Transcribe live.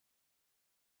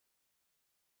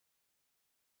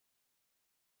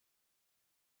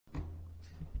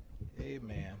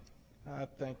Amen. I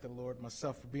thank the Lord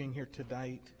myself for being here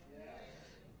tonight.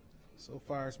 So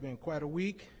far it's been quite a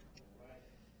week.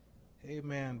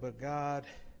 Amen. But God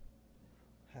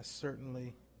has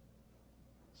certainly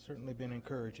been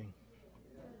encouraging.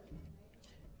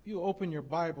 If you open your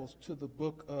Bibles to the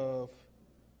book of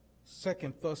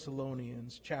 2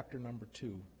 Thessalonians, chapter number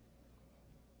 2.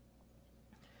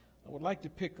 I would like to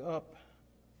pick up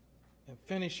and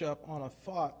finish up on a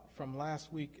thought from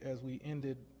last week as we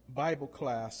ended Bible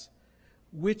class,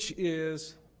 which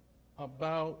is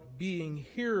about being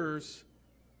hearers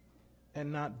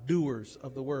and not doers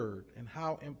of the word, and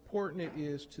how important it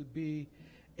is to be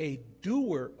a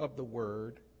doer of the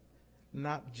word,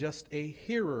 not just a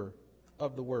hearer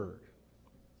of the word.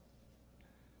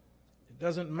 It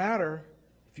doesn't matter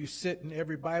if you sit in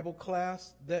every Bible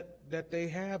class that they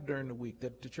have during the week,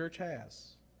 that the church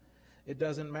has. It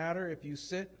doesn't matter if you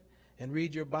sit and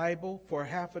read your Bible for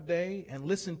half a day and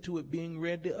listen to it being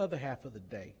read the other half of the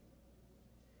day.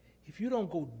 If you don't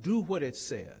go do what it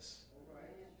says,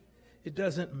 it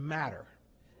doesn't matter.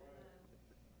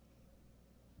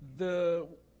 The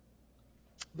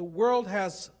world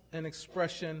has an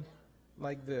expression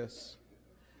like this.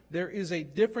 There is a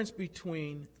difference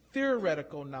between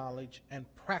theoretical knowledge and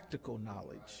practical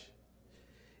knowledge.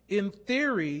 In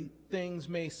theory, things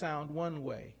may sound one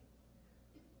way,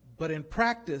 but in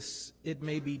practice, it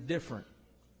may be different.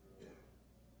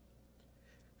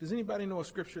 Does anybody know a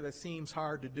scripture that seems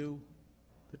hard to do,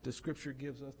 that the scripture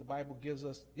gives us, the Bible gives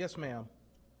us? Yes, ma'am.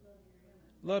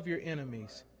 Love your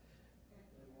enemies.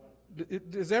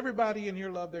 Does everybody in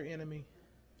here love their enemy?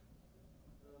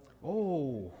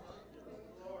 Oh.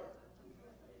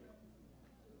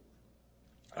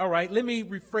 All right, let me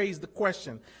rephrase the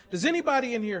question. Does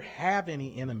anybody in here have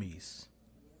any enemies?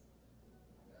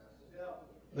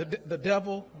 The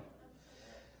devil?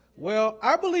 Well,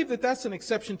 I believe that that's an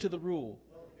exception to the rule.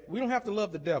 We don't have to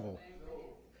love the devil.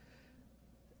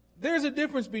 There's a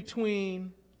difference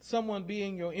between someone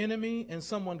being your enemy and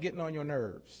someone getting on your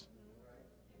nerves.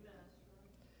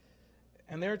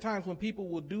 And there are times when people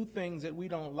will do things that we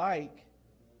don't like,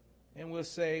 and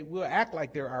we'll act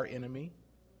like they're our enemy,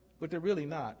 but they're really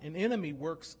not. An enemy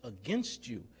works against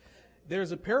you.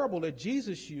 There's a parable that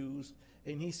Jesus used,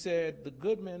 and he said the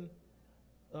goodman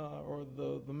or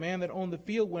the man that owned the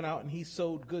field went out and he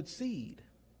sowed good seed.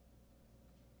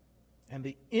 And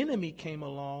the enemy came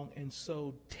along and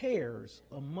sowed tares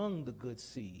among the good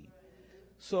seed.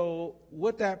 So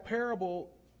what that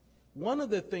parable, one of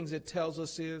the things it tells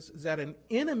us is that an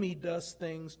enemy does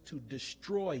things to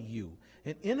destroy you.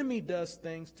 An enemy does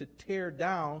things to tear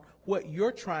down what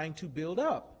you're trying to build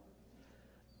up.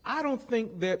 I don't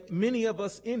think that many of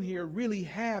us in here really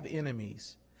have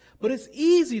enemies. But it's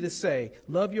easy to say,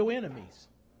 love your enemies.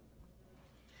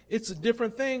 It's a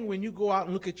different thing when you go out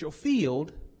and look at your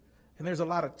field, and there's a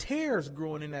lot of tares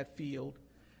growing in that field,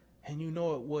 and you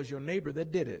know it was your neighbor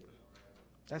that did it.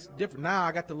 That's different. Now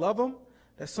I got to love them.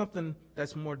 That's something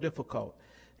that's more difficult.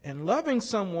 And loving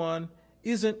someone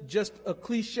isn't just a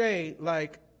cliche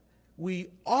like we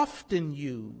often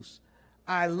use.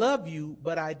 I love you,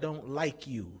 but I don't like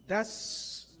you.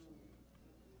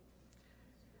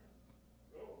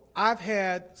 I've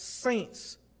had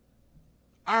saints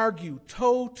argue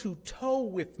toe to toe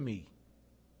with me.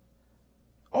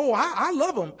 Oh, I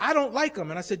love them. I don't like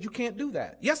them. And I said, you can't do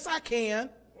that. Yes, I can.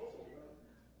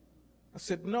 I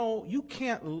said, no, you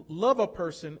can't love a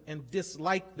person and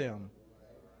dislike them.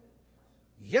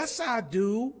 Yes, I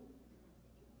do.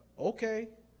 Okay.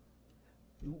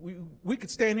 We could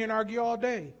stand here and argue all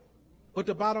day. But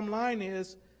the bottom line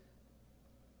is,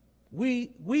 we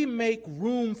make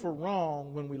room for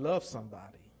wrong when we love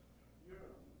somebody.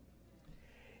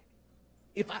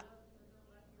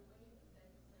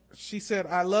 She said,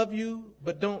 I love you,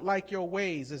 but don't like your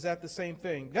ways. Is that the same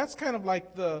thing? That's kind of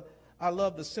like I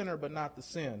love the sinner, but not the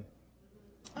sin.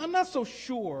 I'm not so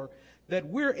sure that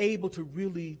we're able to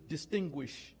really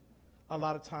distinguish a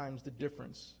lot of times the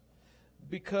difference.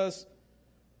 Because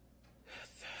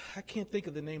I can't think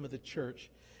of the name of the church.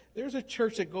 There's a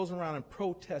church that goes around and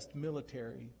protests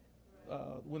military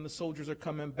when the soldiers are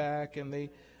coming back, and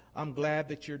I'm glad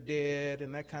that you're dead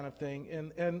and that kind of thing.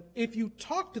 And if you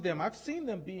talk to them, I've seen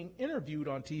them being interviewed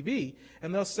on TV,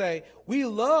 and they'll say, we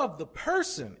love the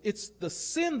person. It's the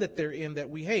sin that they're in that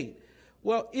we hate.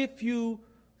 Well,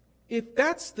 if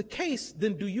that's the case,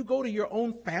 then do you go to your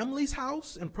own family's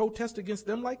house and protest against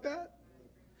them like that?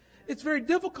 It's very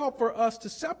difficult for us to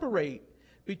separate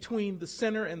between the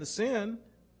sinner and the sin,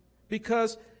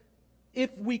 because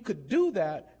if we could do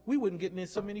that, we wouldn't get into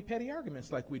so many petty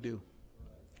arguments like we do.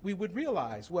 We would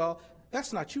realize, well,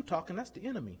 that's not you talking, that's the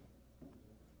enemy.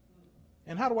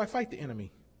 And how do I fight the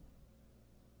enemy?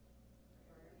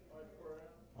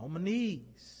 On my knees.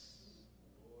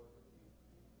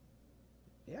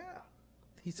 Yeah.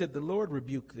 He said, the Lord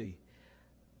rebuke thee.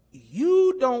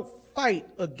 You don't fight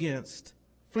against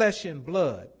flesh and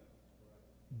blood,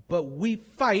 but we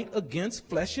fight against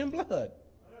flesh and blood.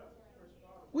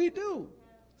 We do.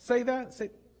 Say that. Say.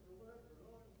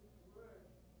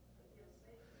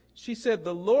 She said,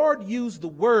 the Lord used the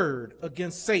word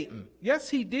against Satan. Yes,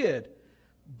 he did.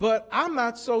 But I'm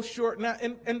not so sure. Now,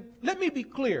 and let me be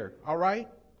clear, all right?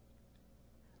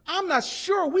 I'm not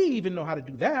sure we even know how to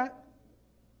do that,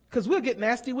 because we'll get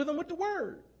nasty with him with the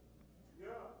word.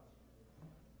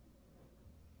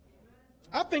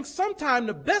 I think sometimes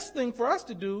the best thing for us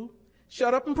to do,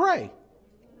 shut up and pray.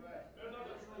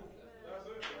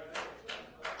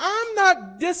 I'm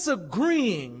not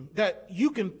disagreeing that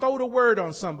you can throw the word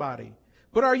on somebody,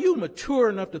 but are you mature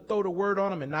enough to throw the word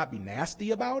on them and not be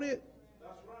nasty about it?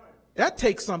 That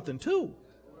takes something too.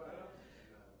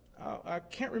 I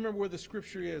can't remember where the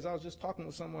scripture is. I was just talking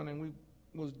with someone and we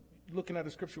was looking at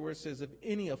a scripture where it says, if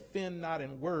any offend not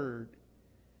in word,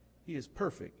 he is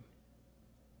perfect.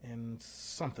 And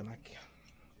something like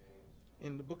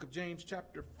in the book of James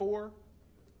chapter 4,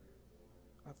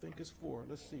 I think it's 4.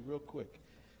 Let's see real quick.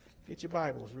 Get your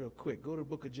Bibles real quick. Go to the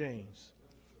book of James.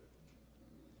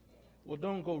 Well,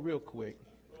 don't go real quick.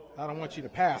 I don't want you to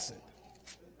pass it.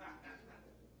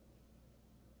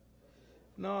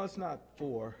 No, it's not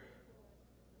 4.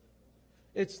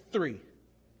 It's 3.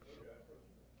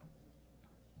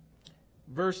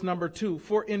 Verse number 2,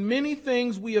 for in many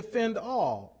things we offend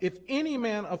all. If any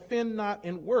man offend not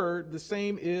in word, the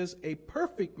same is a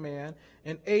perfect man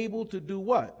and able to do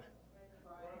what?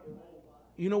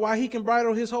 You know why he can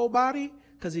bridle his whole body?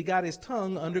 Because he got his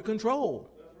tongue under control.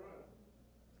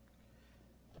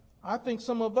 I think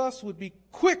some of us would be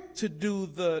quick to do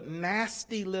the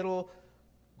nasty little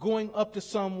going up to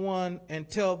someone and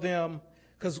tell them,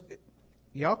 because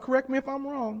y'all correct me if I'm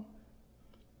wrong.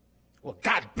 Well,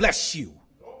 God bless you.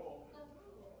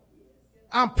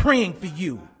 I'm praying for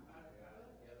you.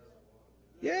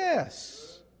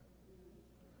 Yes.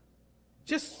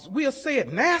 Just, we'll say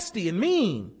it nasty and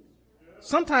mean.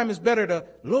 Sometimes it's better to,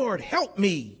 Lord, help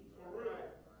me.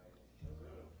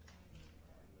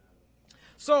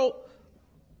 So,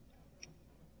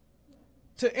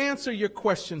 to answer your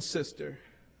question, sister,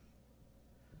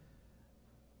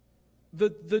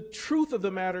 the truth of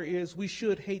the matter is we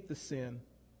should hate the sin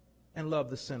and love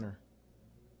the sinner.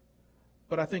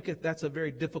 But I think that's a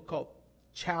very difficult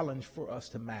challenge for us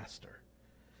to master.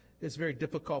 It's very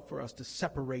difficult for us to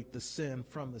separate the sin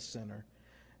from the sinner.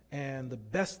 And the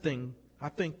best thing, I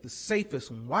think the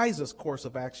safest and wisest course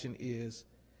of action is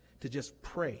to just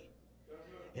pray.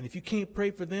 And if you can't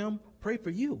pray for them, pray for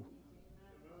you.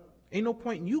 Ain't no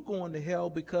point in you going to hell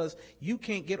because you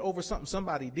can't get over something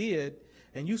somebody did,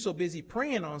 and you so busy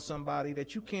praying on somebody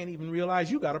that you can't even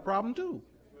realize you got a problem too.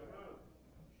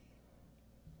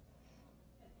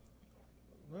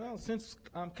 Well, since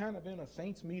I'm kind of in a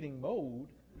saints meeting mode,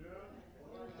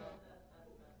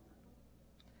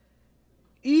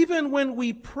 even when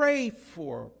we pray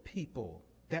for people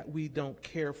that we don't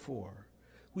care for,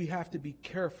 we have to be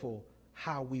careful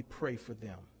how we pray for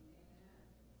them.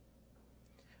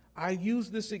 I use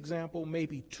this example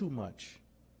maybe too much,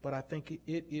 but I think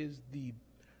it is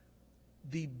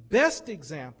the best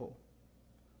example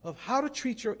of how to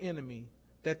treat your enemy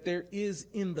that there is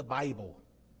in the Bible.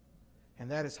 And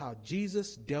that is how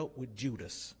Jesus dealt with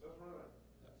Judas.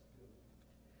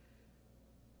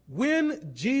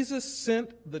 When Jesus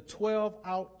sent the 12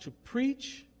 out to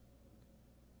preach,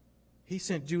 he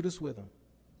sent Judas with him.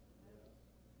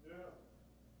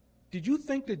 Did you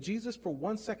think that Jesus for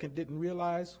 1 second didn't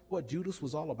realize what Judas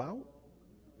was all about?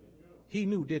 He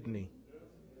knew, didn't he?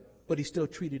 But he still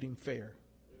treated him fair.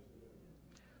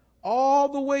 All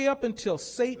the way up until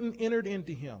Satan entered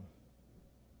into him,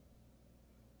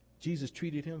 Jesus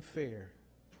treated him fair.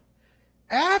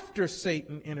 After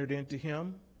Satan entered into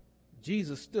him,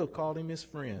 Jesus still called him his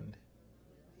friend.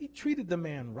 He treated the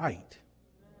man right.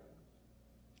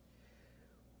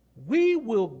 We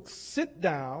will sit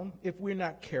down, if we're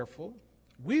not careful,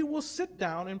 we will sit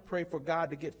down and pray for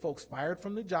God to get folks fired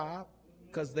from the job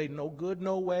because they no good,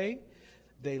 no way.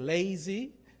 They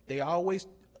lazy. They always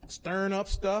stirring up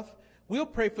stuff. We'll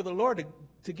pray for the Lord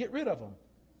to get rid of them.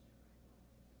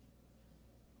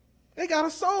 They got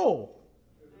a soul.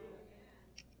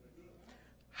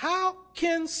 How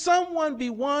can someone be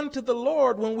won to the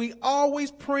Lord when we always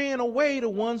praying away the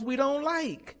ones we don't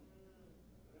like?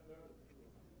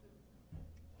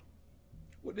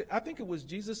 I think it was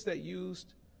Jesus that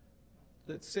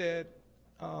said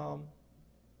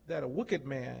that that a wicked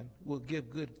man will give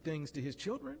good things to his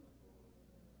children.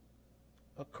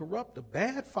 A corrupt, a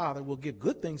bad father will give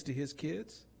good things to his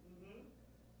kids.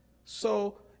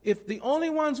 So if the only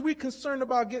ones we're concerned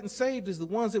about getting saved is the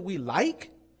ones that we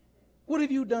like, what have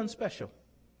you done special?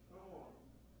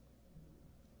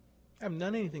 Haven't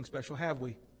done anything special, have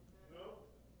we?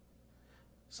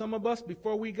 Some of us,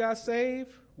 before we got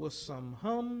saved, was some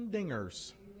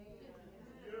humdingers.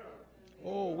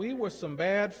 Oh, we were some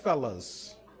bad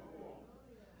fellas.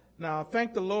 Now,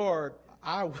 thank the Lord,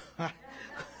 I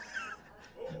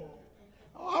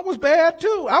was bad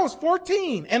too. I was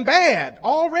 14 and bad,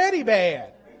 already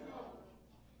bad.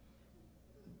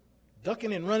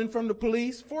 Ducking and running from the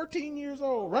police, 14 years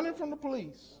old, running from the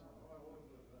police.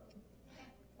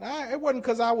 Now, it wasn't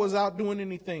because I was out doing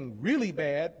anything really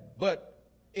bad, but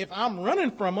if I'm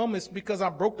running from them, it's because I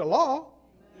broke the law.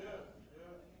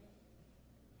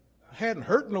 I hadn't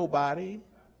hurt nobody,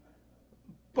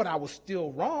 but I was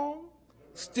still wrong,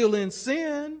 still in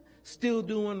sin, still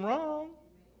doing wrong.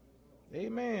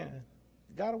 Amen.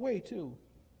 Got away too.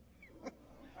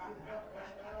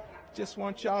 Just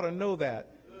want y'all to know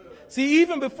that. See,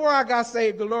 even before I got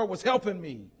saved, the Lord was helping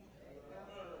me.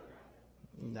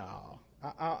 No,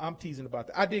 I'm teasing about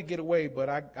that. I did get away, but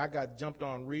I got jumped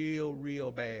on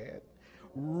real bad.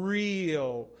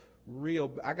 Real.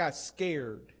 I got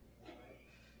scared.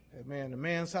 Man, the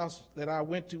man's house that I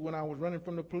went to when I was running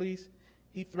from the police,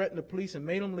 he threatened the police and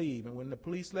made them leave. And when the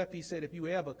police left, he said, if you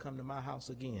ever come to my house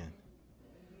again,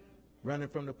 running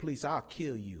from the police, I'll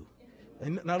kill you.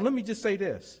 And now let me just say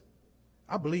this.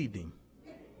 I believed him.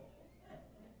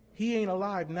 He ain't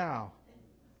alive now.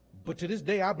 But to this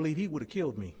day, I believe he would have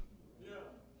killed me.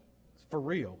 For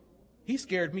real. He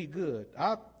scared me good.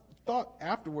 I thought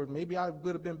afterward maybe I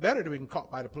would have been better to have been caught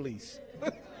by the police.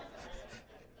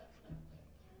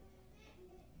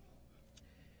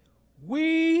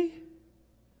 We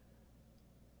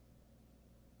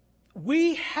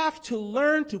have to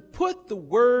learn to put the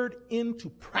word into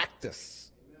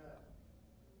practice.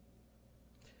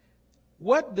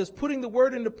 What does putting the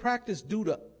word into practice do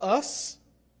to us?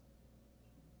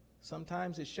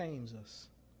 Sometimes it shames us.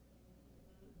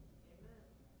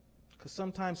 Because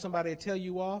sometimes somebody will tell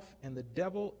you off, and the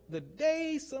devil, the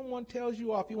day someone tells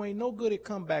you off, you ain't no good at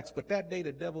comebacks, but that day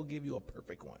the devil give you a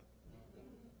perfect one.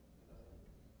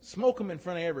 Smoke them in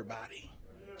front of everybody.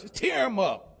 Just tear them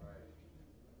up.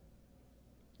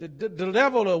 The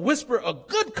devil will whisper a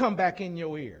good comeback in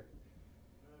your ear.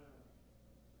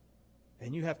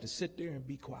 And you have to sit there and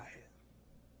be quiet.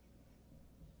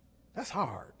 That's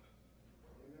hard.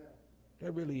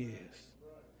 That really is.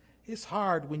 It's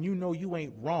hard when you know you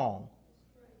ain't wrong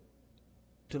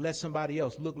to let somebody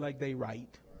else look like they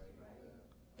right.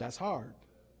 That's hard.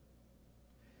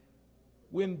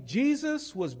 When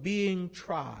Jesus was being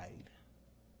tried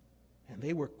and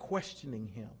they were questioning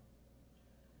him,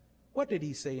 what did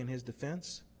he say in his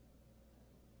defense?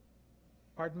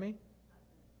 Pardon me?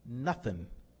 Nothing.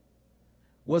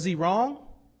 Was he wrong?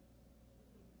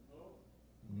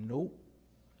 Nope.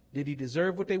 Did he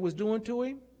deserve what they was doing to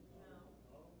him?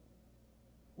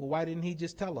 Well, why didn't he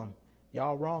just tell them,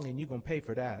 y'all wrong and you're going to pay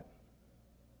for that?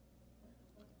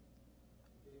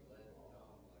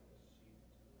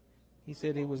 He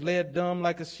said he was led dumb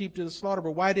like a sheep to the slaughter,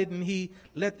 but why didn't he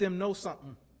let them know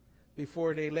something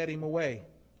before they let him away?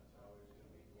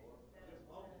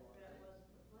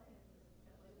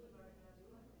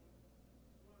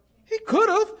 He could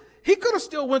have. He could have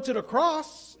still went to the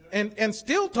cross and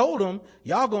still told them,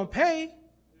 y'all going to pay.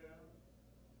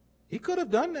 He could have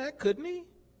done that, couldn't he?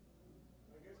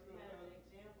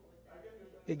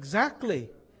 Exactly.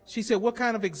 She said, what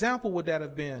kind of example would that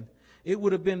have been? It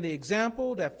would have been the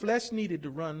example that flesh needed to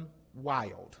run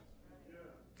wild.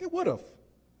 It would have.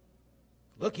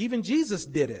 Look, even Jesus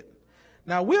did it.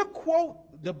 Now, we'll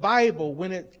quote the Bible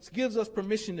when it gives us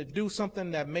permission to do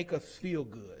something that make us feel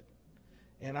good.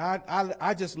 And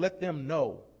I just let them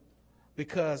know.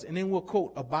 And then we'll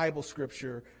quote a Bible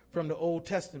scripture from the Old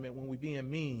Testament when we're being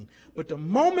mean. But the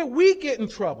moment we get in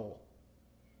trouble,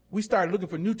 we start looking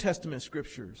for New Testament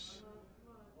scriptures.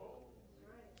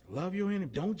 Love your enemy.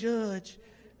 Don't judge.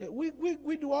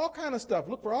 We do all kind of stuff.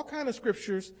 Look for all kind of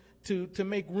scriptures to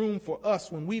make room for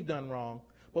us when we've done wrong.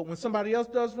 But when somebody else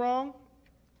does wrong,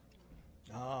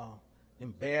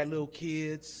 them bad little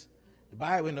kids. The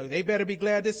Bible, they better be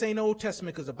glad this ain't Old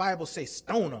Testament because the Bible says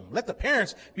stone them. Let the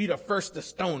parents be the first to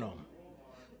stone them.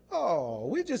 Oh,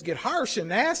 we just get harsh and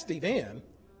nasty then.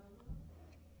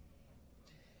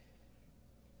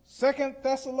 2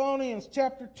 Thessalonians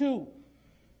chapter 2.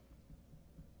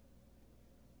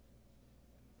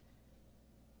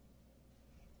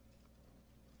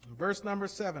 Verse number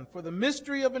 7. For the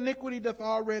mystery of iniquity doth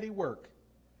already work.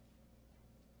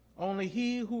 Only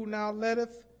he who now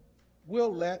letteth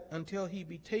will let until he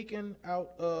be taken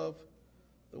out of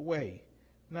the way.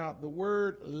 Now, the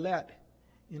word let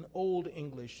in Old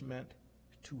English meant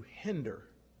to hinder.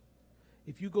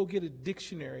 If you go get a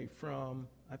dictionary from,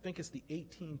 I think it's the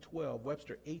 1812,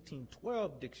 Webster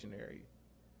 1812 dictionary,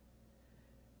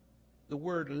 the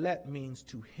word let means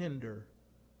to hinder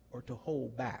or to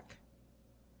hold back.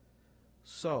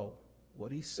 So,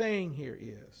 what he's saying here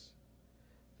is,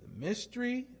 the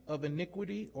mystery of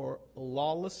iniquity or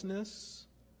lawlessness,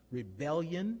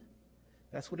 rebellion,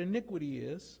 that's what iniquity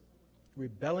is,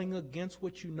 rebelling against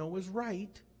what you know is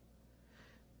right.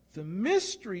 The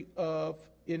mystery of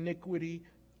iniquity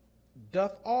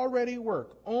doth already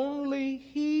work. Only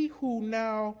he who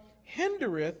now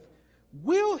hindereth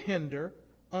will hinder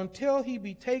until he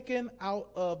be taken out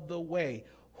of the way.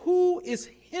 Who is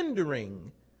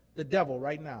hindering the devil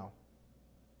right now?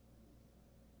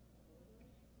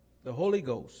 The Holy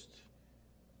Ghost.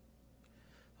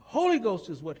 The Holy Ghost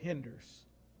is what hinders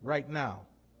right now.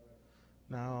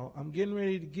 Now, I'm getting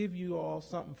ready to give you all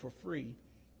something for free.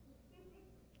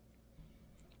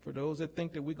 For those that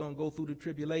think that we're going to go through the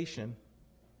tribulation,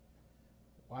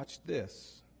 watch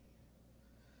this.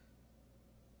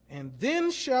 And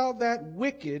then shall that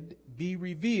wicked be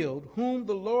revealed, whom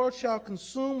the Lord shall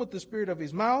consume with the spirit of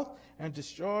his mouth and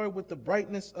destroy with the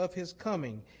brightness of his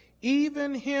coming.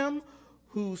 Even him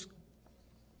whose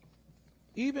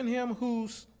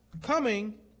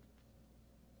coming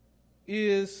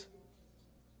is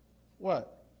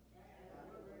what?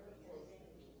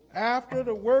 After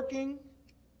the working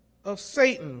of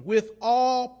Satan with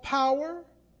all power,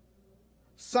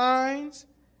 signs,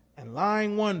 and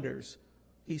lying wonders.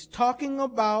 He's talking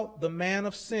about the man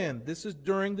of sin. This is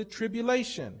during the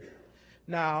tribulation.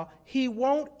 Now, he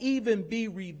won't even be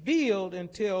revealed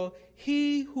until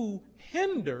he who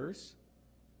hinders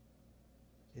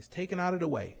is taken out of the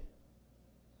way.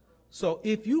 So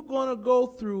if you're going to go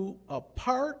through a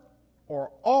part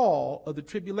or all of the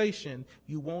tribulation,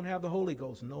 you won't have the Holy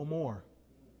Ghost no more.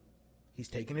 He's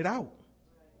taking it out.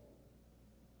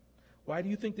 Why do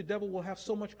you think the devil will have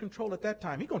so much control at that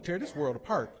time? He's going to tear this world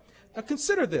apart. Now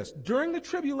consider this. During the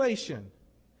tribulation,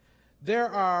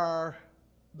 the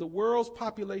world's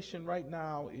population right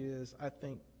now is, I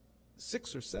think,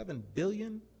 6 or 7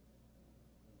 billion,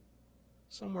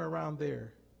 somewhere around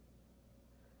there.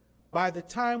 By the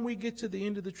time we get to the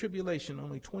end of the tribulation,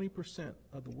 only 20%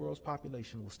 of the world's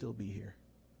population will still be here.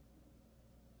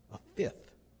 A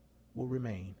fifth will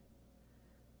remain.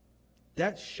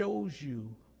 That shows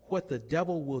you what the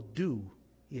devil will do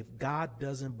if God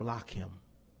doesn't block him.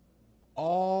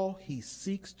 All he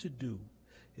seeks to do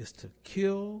is to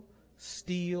kill,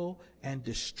 steal, and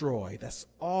destroy. That's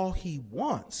all he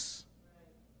wants.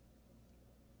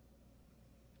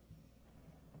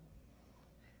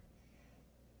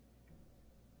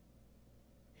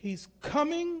 He's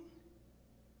coming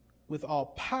with all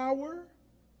power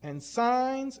and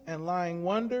signs and lying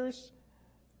wonders,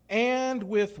 and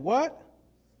with what?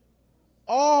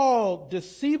 All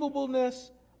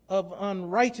deceivableness of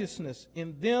unrighteousness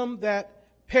in them that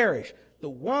perish. The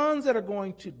ones that are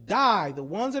going to die, the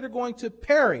ones that are going to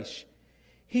perish,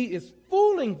 he is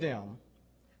fooling them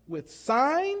with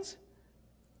signs,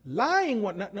 lying.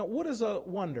 Now, what is a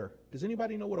wonder? Does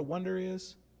anybody know what a wonder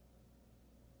is?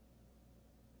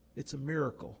 It's a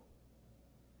miracle.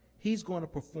 He's going to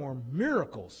perform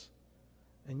miracles.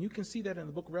 And you can see that in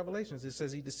the book of Revelations. It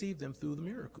says he deceived them through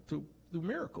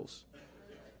miracles.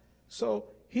 So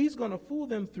he's going to fool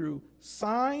them through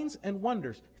signs and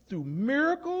wonders, through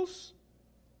miracles,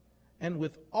 and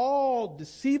with all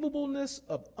deceivableness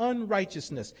of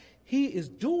unrighteousness. He is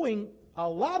doing a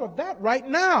lot of that right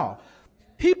now.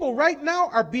 People right now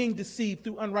are being deceived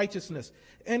through unrighteousness.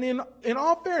 And in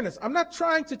all fairness, I'm not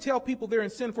trying to tell people they're in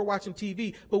sin for watching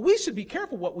TV, but we should be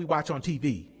careful what we watch on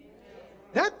TV.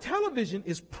 That television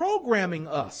is programming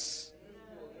us.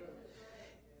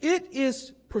 It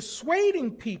is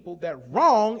persuading people that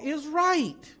wrong is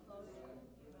right.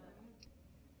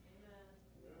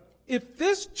 If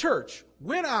this church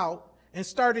went out and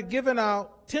started giving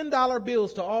out $10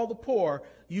 bills to all the poor,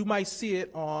 you might see it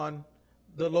on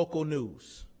the local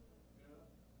news.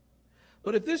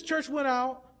 But if this church went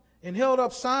out and held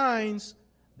up signs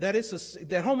that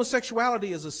that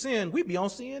homosexuality is a sin, we'd be on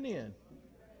CNN.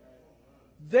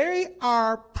 They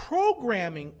are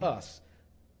programming us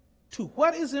to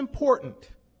what is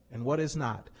important and what is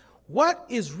not. What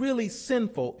is really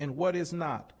sinful and what is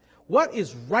not. What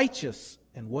is righteous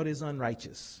and what is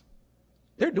unrighteous.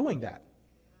 They're doing that.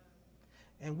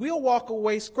 And we'll walk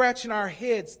away scratching our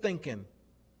heads thinking,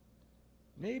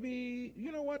 maybe,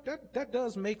 you know what, that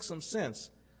does make some sense.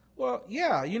 Well,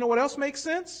 yeah, you know what else makes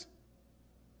sense?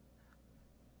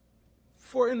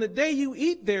 For in the day you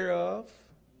eat thereof,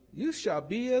 you shall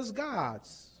be as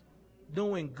gods,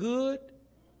 doing good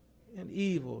and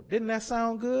evil. Didn't that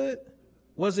sound good?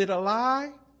 Was it a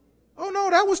lie? Oh no,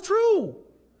 that was true.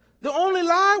 The only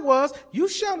lie was, you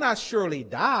shall not surely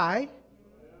die.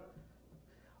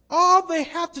 All they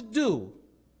have to do,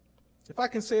 if I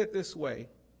can say it this way,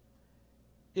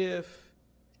 if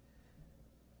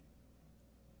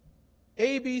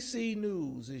ABC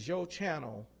News is your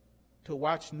channel to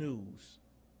watch news,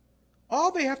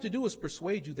 all they have to do is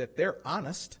persuade you that they're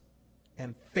honest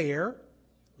and fair,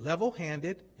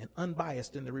 level-handed, and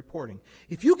unbiased in the reporting.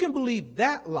 If you can believe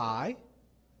that lie,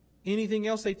 anything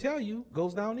else they tell you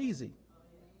goes down easy.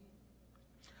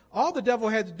 All the devil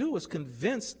had to do was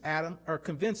convince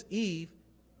Eve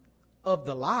of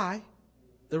the lie.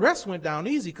 The rest went down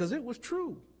easy because it was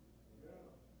true.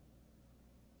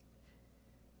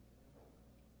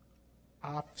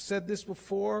 I've said this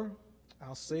before.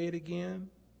 I'll say it again.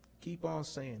 Keep on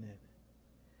saying it.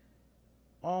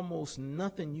 Almost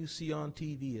nothing you see on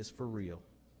TV is for real.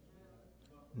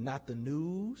 Not the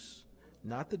news,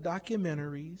 not the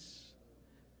documentaries,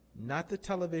 not the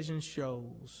television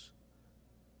shows,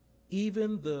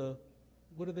 even the,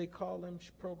 what do they call them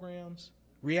programs?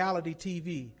 Reality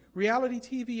TV. Reality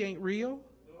TV ain't real.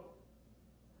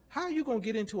 How are you going to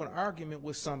get into an argument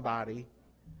with somebody,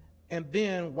 and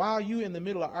then while you're in the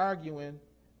middle of arguing,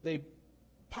 they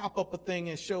pop up a thing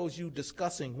and shows you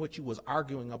discussing what you was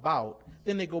arguing about.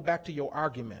 Then they go back to your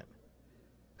argument.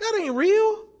 That ain't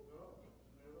real.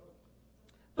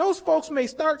 Those folks may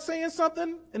start saying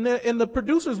something, and the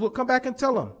producers will come back and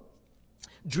tell them,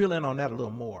 drill in on that a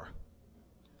little more.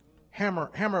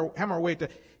 Hammer away.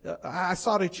 I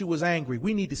saw that you was angry.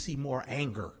 We need to see more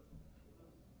anger.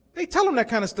 They tell them that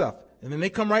kind of stuff. And then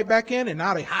they come right back in, and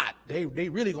now they hot. They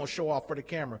really going to show off for the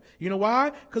camera. You know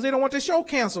why? Because they don't want the show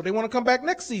canceled. They want to come back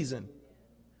next season.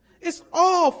 It's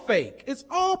all fake. It's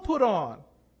all put on.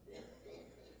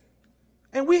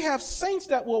 And we have saints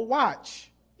that will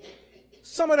watch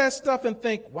some of that stuff and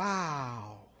think,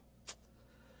 wow,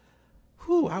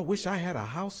 I wish I had a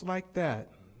house like that.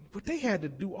 But they had to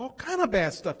do all kind of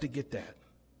bad stuff to get that.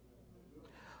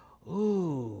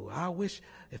 Ooh, I wish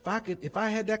if I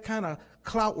had that kind of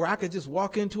clout where I could just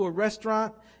walk into a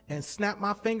restaurant and snap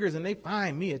my fingers and they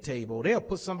find me a table. They'll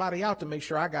put somebody out to make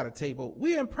sure I got a table.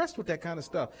 We're impressed with that kind of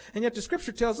stuff. And yet the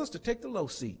scripture tells us to take the low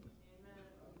seat.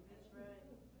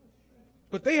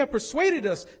 But they have persuaded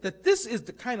us that this is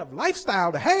the kind of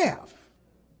lifestyle to have.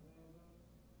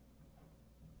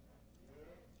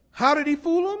 How did he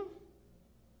fool them?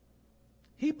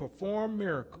 He performed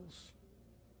miracles.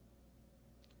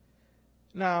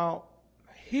 Now,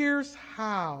 here's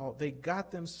how they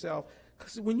got themselves,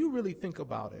 because when you really think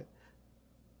about it,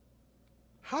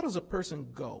 how does a person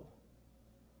go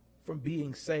from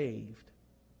being saved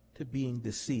to being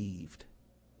deceived?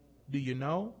 Do you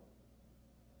know?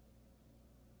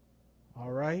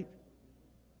 All right.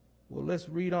 Well, let's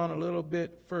read on a little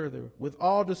bit further. With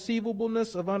all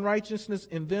deceivableness of unrighteousness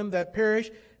in them that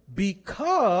perish,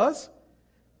 because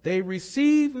they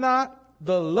receive not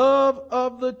the love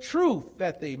of the truth,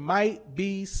 that they might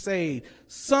be saved.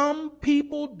 Some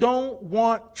people don't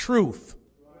want truth.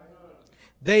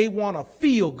 They want to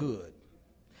feel good.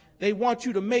 They want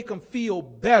you to make them feel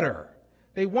better.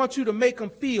 They want you to make them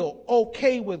feel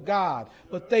okay with God,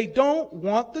 but they don't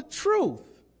want the truth.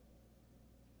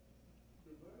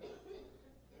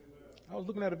 I was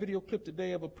looking at a video clip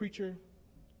today of a preacher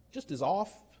just as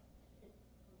off.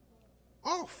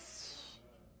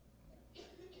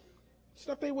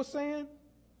 Stuff they were saying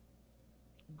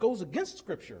goes against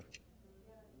Scripture.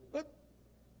 But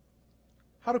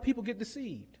how do people get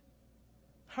deceived?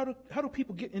 How do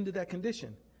people get into that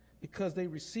condition? Because they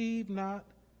receive not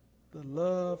the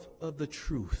love of the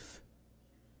truth.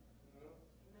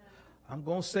 I'm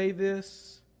going to say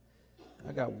this.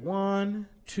 I got 1,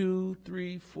 2,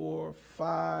 3, 4,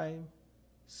 5,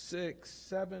 6,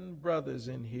 7 brothers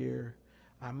in here.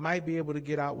 I might be able to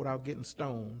get out without getting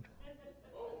stoned.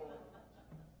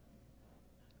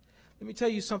 Let me tell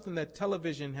you something that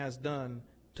television has done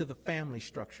to the family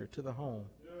structure, to the home.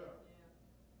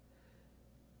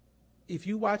 If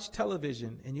you watch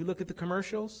television and you look at the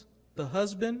commercials, the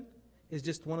husband is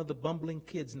just one of the bumbling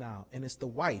kids now, and it's the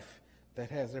wife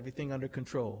that has everything under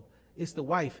control. It's the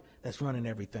wife that's running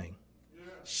everything.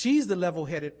 She's the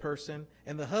level-headed person,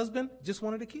 and the husband, just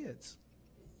one of the kids.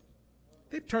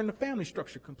 They've turned the family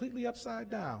structure completely upside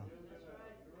down.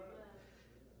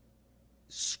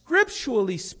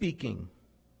 Scripturally speaking,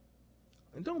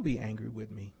 and don't be angry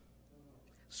with me,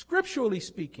 Scripturally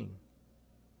speaking,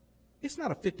 it's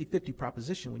not a 50-50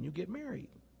 proposition when you get married.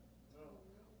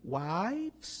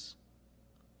 Wives,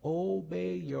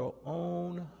 obey your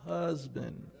own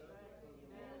husband.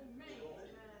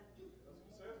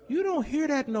 You don't hear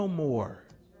that no more.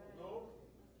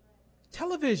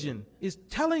 Television is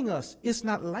telling us it's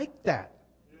not like that.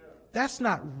 That's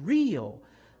not real.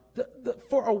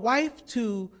 For a wife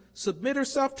to submit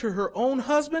herself to her own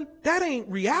husband, that ain't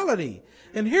reality.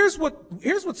 And here's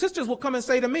what sisters will come and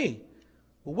say to me.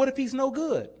 Well, what if he's no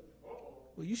good?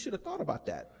 Well, you should have thought about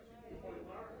that.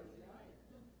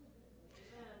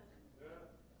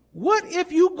 What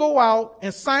if you go out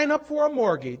and sign up for a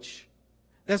mortgage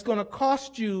that's going to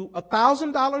cost you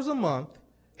 $1,000 a month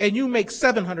and you make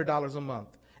 $700 a month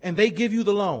and they give you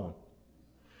the loan?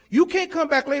 You can't come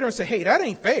back later and say, hey, that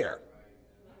ain't fair.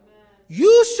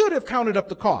 You should have counted up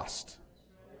the cost.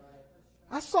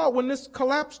 I saw when this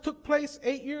collapse took place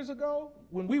 8 years ago,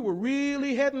 when we were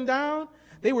really heading down,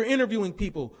 they were interviewing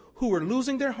people who were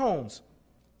losing their homes.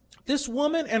 This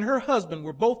woman and her husband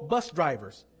were both bus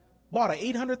drivers, bought an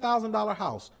 $800,000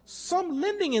 house. Some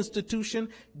lending institution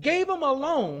gave them a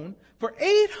loan for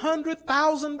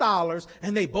 $800,000,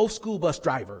 and they both school bus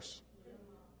drivers.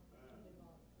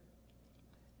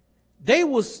 They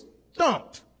was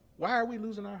stumped. Why are we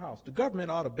losing our house? The government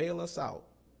ought to bail us out.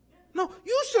 No,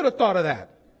 you should have thought of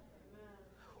that.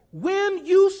 When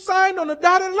you signed on the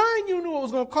dotted line, you knew it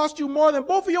was going to cost you more than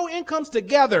both of your incomes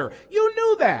together. You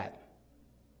knew that.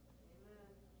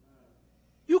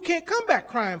 You can't come back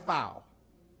crying foul.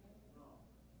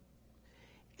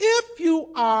 If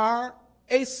you are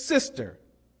a sister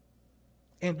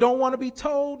and don't want to be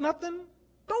told nothing,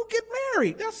 don't get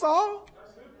married. That's all.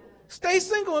 Stay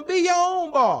single and be your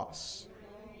own boss.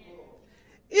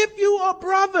 If you are a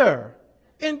brother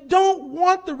and don't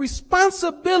want the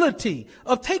responsibility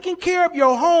of taking care of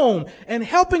your home and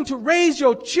helping to raise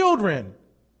your children,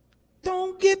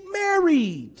 don't get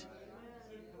married.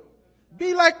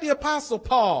 Be like the Apostle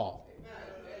Paul.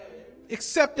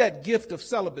 Accept that gift of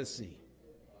celibacy.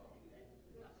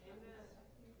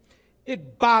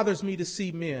 It bothers me to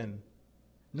see men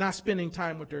not spending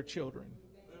time with their children,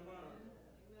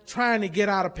 trying to get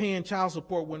out of paying child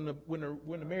support when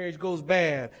the marriage goes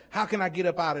bad. How can I get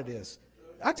up out of this?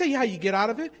 I'll tell you how you get out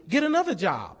of it. Get another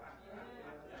job.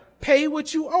 Pay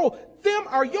what you owe. Them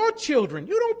are your children.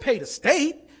 You don't pay the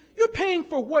state. You're paying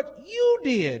for what you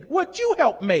did, what you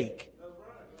helped make.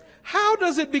 How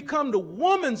does it become the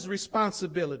woman's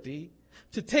responsibility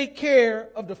to take care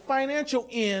of the financial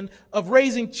end of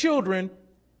raising children,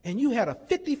 and you had a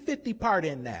 50-50 part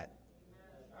in that?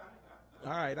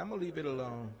 All right, I'm going to leave it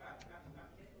alone.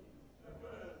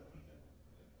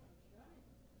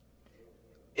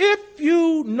 If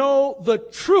you know the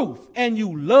truth and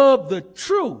you love the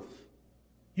truth,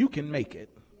 you can make it.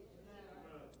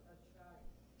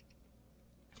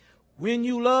 When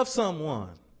you love someone,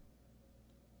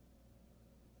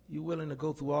 you're willing to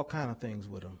go through all kinds of things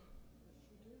with them.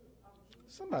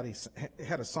 Somebody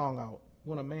had a song out,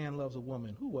 When a Man Loves a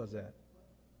Woman. Who was that?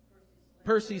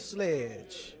 Percy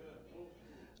Sledge.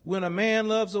 When a man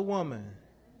loves a woman.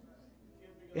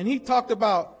 And he talked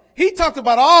about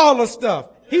all the stuff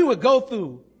he would go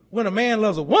through when a man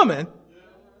loves a woman.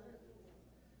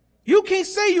 You can't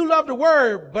say you love the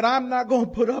word, but I'm not going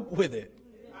to put up with it.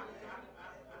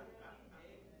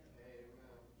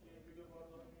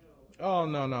 Oh,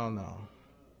 no.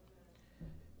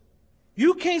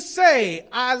 You can't say,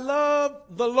 I love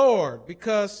the Lord,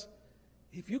 because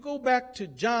if you go back to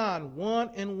John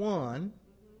 1:1,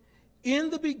 in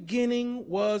the beginning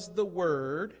was the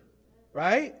Word,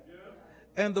 right?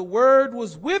 And the Word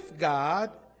was with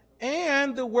God,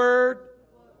 and the Word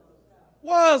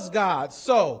was God.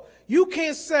 So you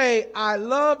can't say, I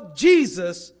love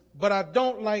Jesus, but I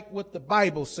don't like what the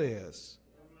Bible says.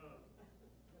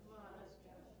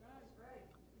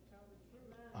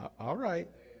 All right.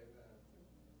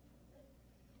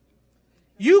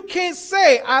 You can't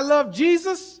say, I love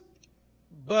Jesus,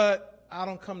 but I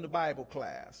don't come to Bible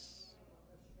class.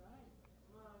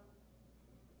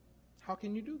 How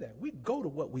can you do that? We go to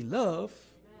what we love.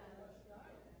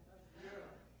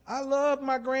 I love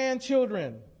my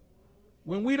grandchildren.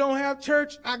 When we don't have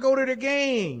church, I go to the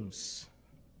games.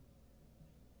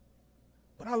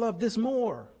 But I love this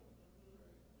more.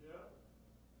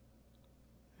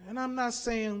 And I'm not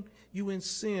saying you in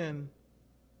sin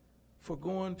for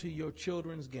going to your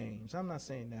children's games. I'm not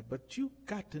saying that. But you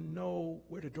got to know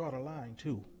where to draw the line,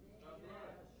 too.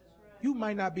 You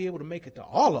might not be able to make it to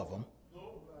all of them.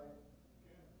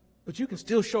 But you can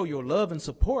still show your love and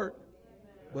support.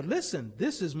 But listen,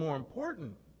 this is more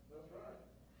important.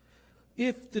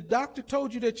 If the doctor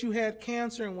told you that you had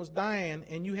cancer and was dying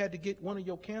and you had to get one of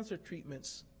your cancer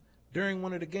treatments during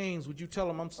one of the games, would you tell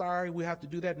them, I'm sorry, we have to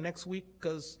do that next week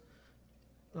because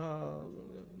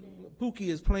Pookie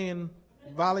is playing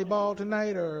volleyball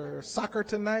tonight or soccer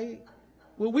tonight?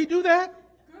 Will we do that?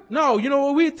 No. You know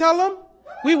what we'd tell them?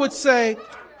 We would say,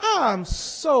 I'm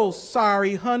so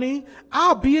sorry, honey.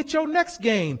 I'll be at your next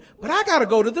game, but I got to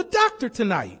go to the doctor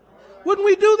tonight. Wouldn't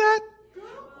we do that?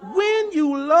 When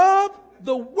you love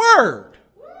the word,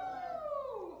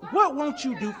 what won't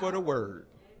you do for the word?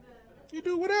 You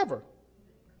do whatever.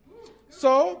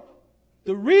 So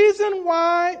the reason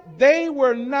why they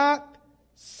were not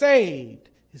saved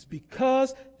is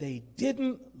because they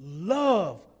didn't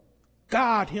love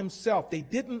God himself. They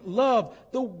didn't love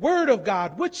the word of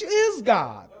God, which is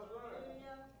God.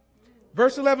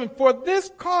 Verse 11, for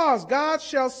this cause God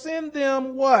shall send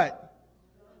them what?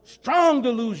 Strong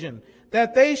delusion,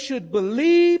 that they should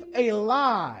believe a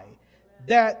lie,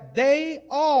 that they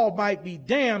all might be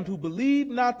damned who believed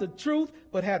not the truth,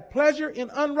 but had pleasure in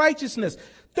unrighteousness.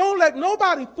 Don't let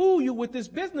nobody fool you with this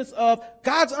business of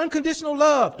God's unconditional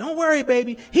love. Don't worry,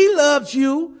 baby. He loves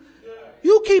you.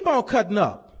 You keep on cutting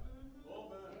up.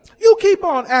 You keep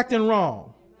on acting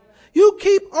wrong. You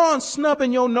keep on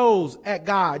snubbing your nose at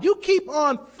God. You keep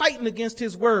on fighting against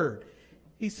his word.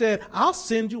 He said, I'll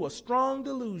send you a strong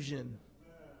delusion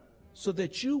so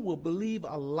that you will believe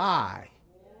a lie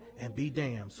and be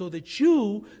damned, so that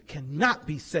you cannot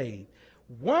be saved.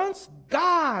 Once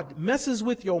God messes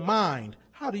with your mind,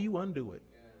 how do you undo it?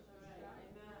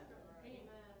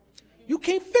 You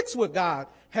can't fix what God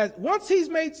has. Once he's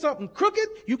made something crooked,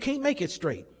 you can't make it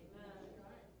straight.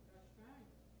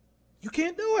 You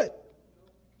can't do it.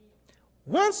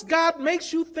 Once God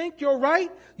makes you think you're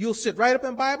right, you'll sit right up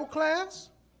in Bible class.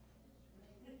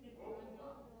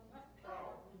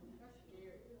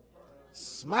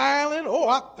 Smiling.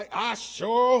 Oh, I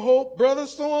sure hope brother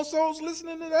so-and-so's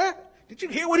listening to that. Did you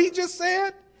hear what he just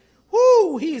said?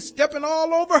 Whoo, he's stepping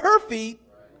all over her feet.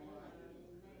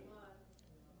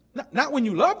 Not when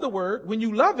you love the word. When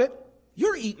you love it,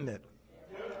 you're eating it.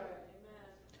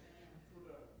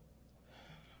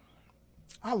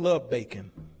 I love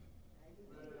bacon.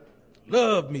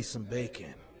 Love me some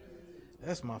bacon.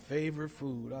 That's my favorite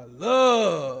food. I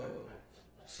love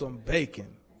some bacon.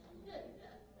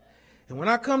 And when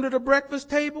I come to the breakfast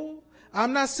table,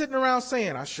 I'm not sitting around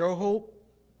saying, I sure hope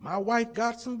my wife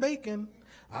got some bacon.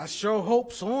 I sure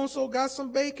hope so-and-so got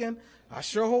some bacon. I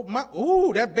sure hope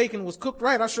that bacon was cooked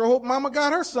right. I sure hope mama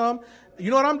got her some.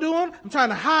 You know what I'm doing? I'm trying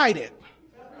to hide it.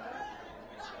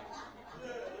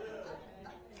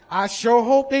 I sure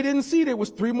hope they didn't see there was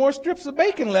 3 more strips of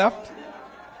bacon left,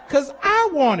 because I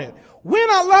want it. When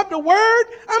I love the word,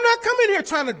 I'm not coming here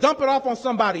trying to dump it off on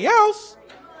somebody else.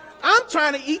 I'm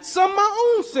trying to eat some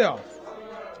my own self.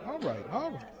 All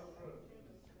right.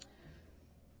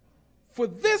 For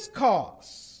this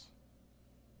cause,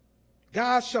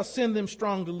 God shall send them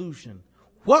strong delusion.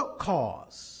 What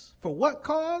cause? For what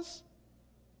cause?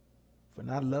 For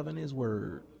not loving his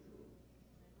word.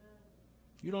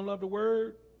 You don't love the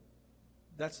word?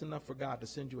 That's enough for God to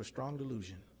send you a strong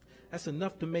delusion. That's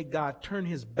enough to make God turn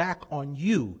his back on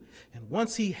you. And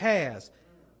once he has,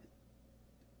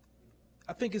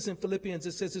 I think it's in Philippians,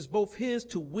 it says it's both his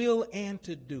to will and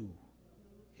to do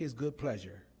his good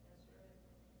pleasure.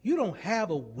 You don't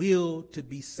have a will to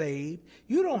be saved.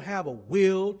 You don't have a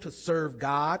will to serve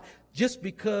God just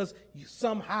because you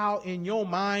somehow in your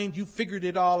mind you figured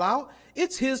it all out.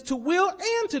 It's his to will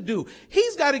and to do.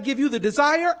 He's got to give you the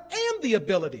desire and the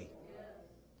ability.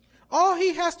 All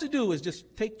he has to do is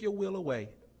just take your will away.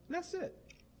 And that's it.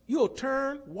 You'll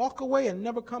turn, walk away, and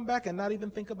never come back and not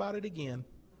even think about it again.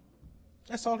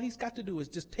 That's all he's got to do is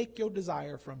just take your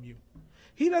desire from you.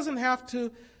 He doesn't have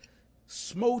to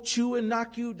smote you and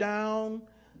knock you down,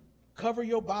 cover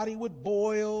your body with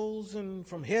boils and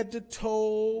from head to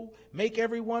toe, make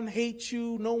everyone hate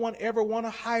you, no one ever want to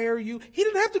hire you. He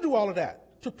didn't have to do all of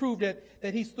that to prove that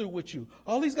he's through with you.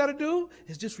 All he's got to do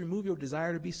is just remove your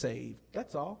desire to be saved.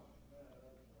 That's all.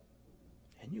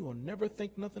 And you will never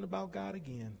think nothing about God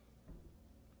again.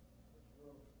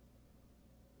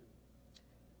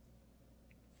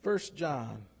 First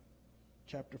John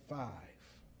chapter 5.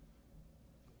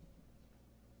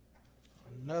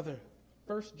 Another,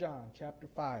 1 John chapter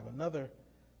 5, another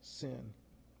sin.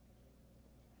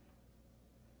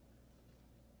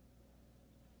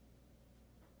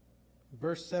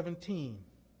 Verse 17.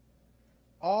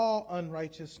 All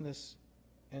unrighteousness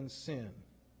and sin.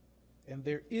 And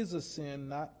there is a sin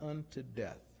not unto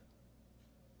death.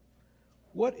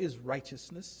 What is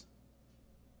righteousness?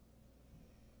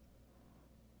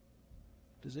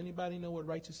 Does anybody know what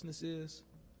righteousness is?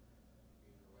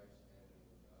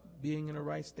 Being in a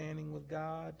right standing with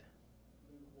God.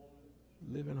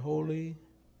 Living holy.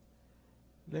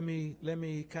 Let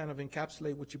me kind of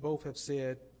encapsulate what you both have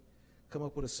said, come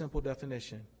up with a simple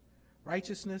definition.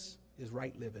 Righteousness is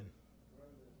right living.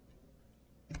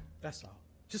 That's all.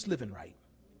 Just living right.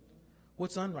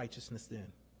 What's unrighteousness then?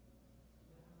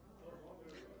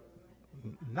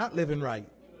 Not living right.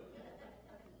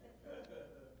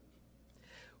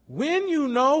 When you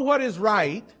know what is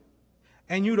right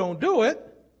and you don't do it,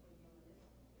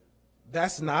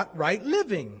 that's not right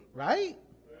living, right?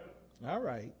 All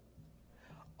right.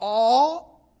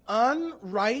 All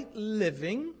unright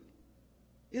living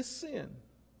is sin.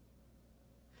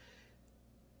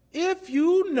 If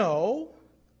you know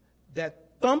that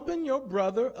thumping your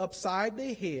brother upside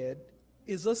the head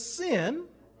is a sin,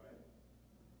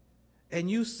 and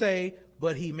you say,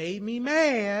 but he made me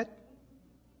mad,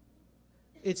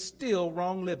 it's still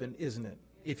wrong living, isn't it?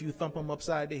 If you thump him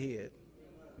upside the head.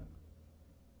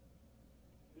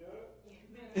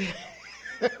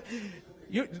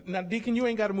 Now, Deacon, you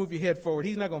ain't got to move your head forward.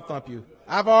 He's not going to thump you.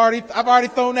 I've already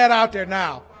thrown that out there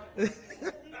now.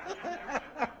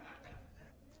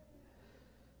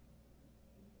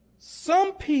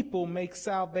 Some people make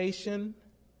salvation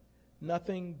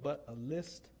nothing but a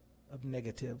list of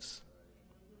negatives.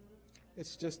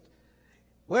 It's just,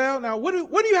 well, now what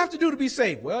do you have to do to be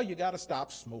saved? Well, you got to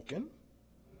stop smoking.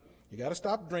 You got to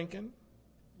stop drinking.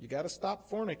 You got to stop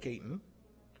fornicating.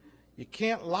 You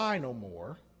can't lie no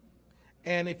more.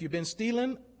 And if you've been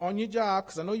stealing on your job,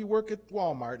 because I know you work at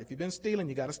Walmart, if you've been stealing,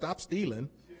 you got to stop stealing.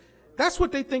 That's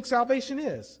what they think salvation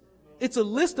is. It's a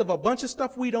list of a bunch of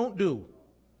stuff we don't do.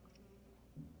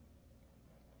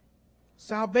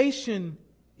 Salvation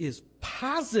is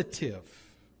positive.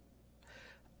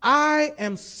 I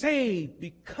am saved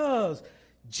because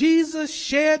Jesus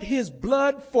shed his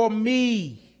blood for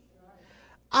me.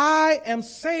 I am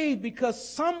saved because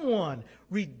someone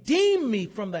redeemed me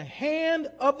from the hand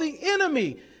of the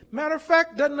enemy. Matter of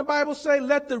fact, doesn't the Bible say,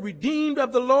 let the redeemed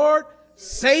of the Lord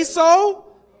say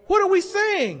so? What are we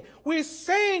saying? We're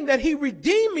saying that he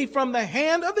redeemed me from the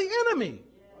hand of the enemy.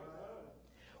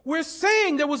 We're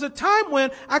saying there was a time when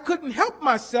I couldn't help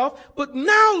myself, but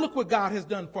now look what God has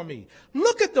done for me.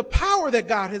 Look at the power that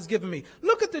God has given me.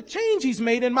 Look at the change he's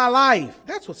made in my life.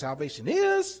 That's what salvation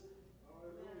is.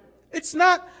 It's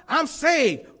not, I'm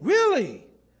saved. Really?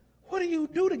 What do you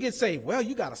do to get saved? Well,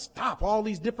 you got to stop all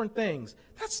these different things.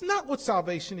 That's not what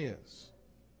salvation is.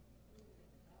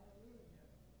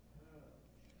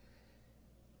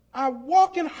 I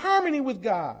walk in harmony with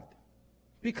God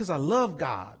because I love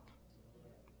God.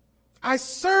 I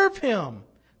serve him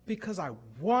because I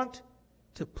want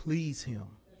to please him.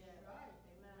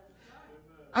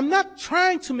 I'm not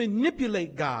trying to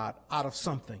manipulate God out of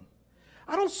something.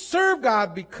 I don't serve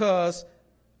God because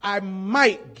I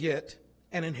might get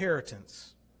an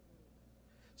inheritance.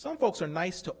 Some folks are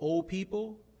nice to old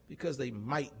people because they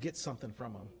might get something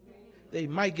from them. They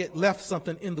might get left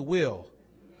something in the will.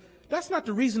 That's not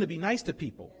the reason to be nice to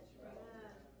people.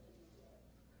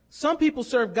 Some people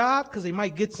serve God because they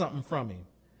might get something from him.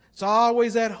 It's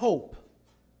always that hope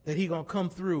that he's going to come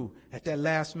through at that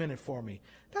last minute for me.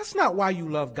 That's not why you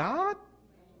love God.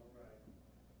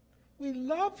 We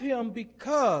love him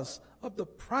because of the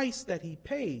price that he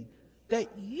paid, that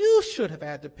you should have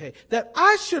had to pay, that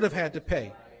I should have had to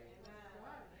pay.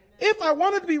 If I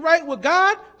wanted to be right with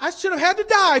God, I should have had to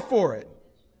die for it.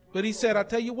 But he said, I'll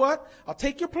tell you what, I'll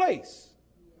take your place.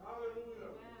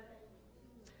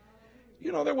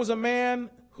 You know, there was a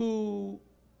man who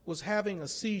was having a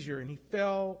seizure and he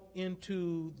fell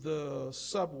into the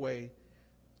subway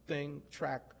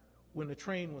track when the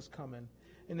train was coming.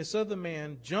 And this other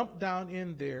man jumped down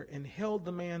in there and held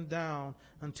the man down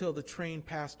until the train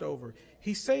passed over.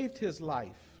 He saved his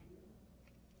life.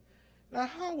 Now,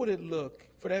 how would it look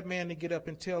for that man to get up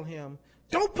and tell him,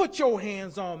 don't put your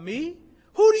hands on me.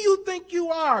 Who do you think you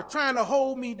are trying to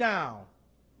hold me down?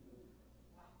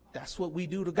 That's what we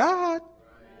do to God.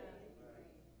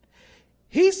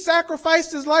 He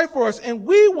sacrificed his life for us, and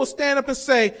we will stand up and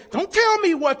say, don't tell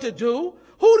me what to do.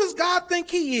 Who does God think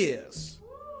he is?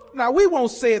 Now, we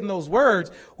won't say it in those words.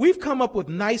 We've come up with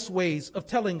nice ways of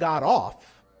telling God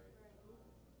off.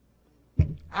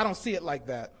 I don't see it like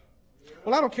that.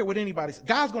 Well, I don't care what anybody says.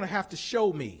 God's going to have to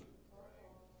show me.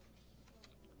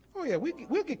 Oh, yeah,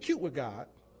 we'll get cute with God.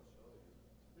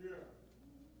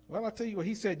 Well, I'll tell you what,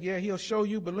 he said, yeah, he'll show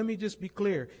you, but let me just be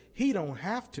clear. He don't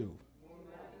have to.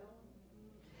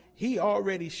 He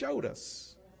already showed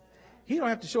us. He don't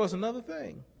have to show us another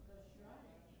thing.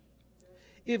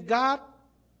 If God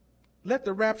let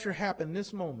the rapture happen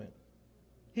this moment,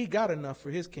 He got enough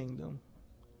for his kingdom.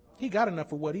 He got enough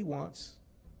for what he wants.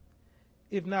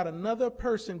 If not another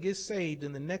person gets saved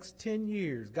in the next 10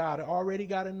 years, God already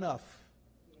got enough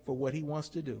for what he wants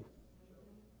to do.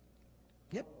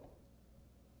 Yep.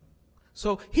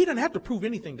 So he doesn't have to prove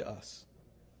anything to us.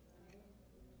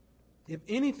 If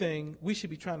anything, we should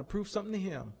be trying to prove something to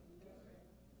him.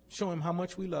 Show him how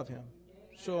much we love him.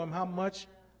 Show him how much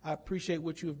I appreciate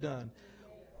what you have done.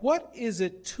 What is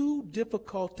it too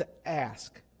difficult to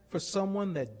ask for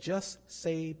someone that just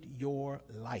saved your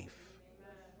life?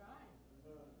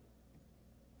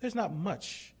 There's not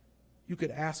much you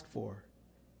could ask for.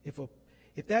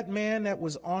 If that man that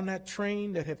was on that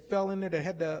train that had fell in there,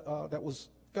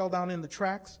 fell down in the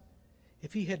tracks,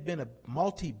 if he had been a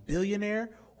multi-billionaire,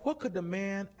 what could the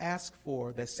man ask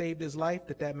for that saved his life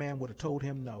that man would have told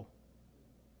him no?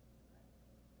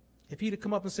 If he'd have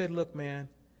come up and said, look, man,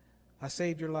 I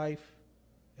saved your life,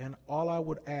 and all I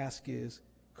would ask is,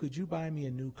 could you buy me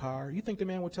a new car? You think the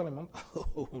man would tell him,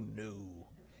 oh, no,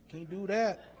 can't do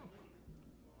that.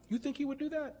 You think he would do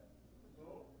that?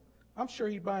 I'm sure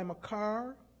he'd buy him a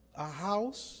car, a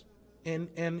house, and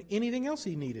anything else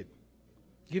he needed.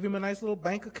 Give him a nice little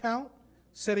bank account,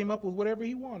 set him up with whatever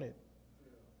he wanted.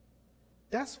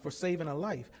 That's for saving a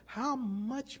life. How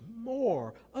much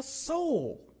more a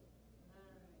soul?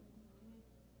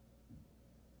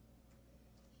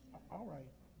 All right.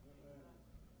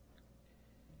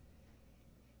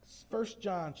 1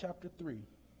 John chapter 3.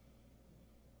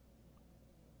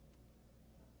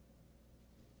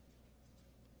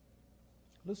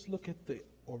 Let's look at the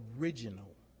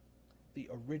original, the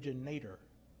originator.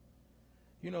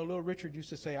 You know, Little Richard used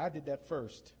to say, I did that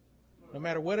first. No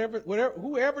matter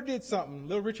whoever did something,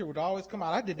 Little Richard would always come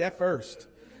out, I did that first.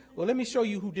 Well, let me show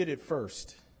you who did it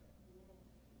first.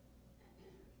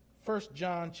 1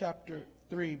 John chapter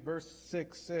 3, verse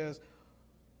 6 says,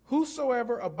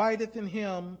 whosoever abideth in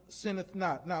him sinneth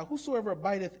not. Now, whosoever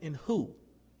abideth in who?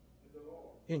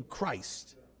 In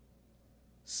Christ.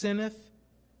 Sinneth.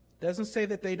 Doesn't say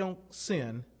that they don't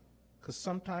sin, because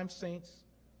sometimes saints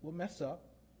will mess up,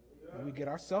 and we get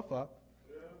ourselves up,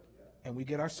 and we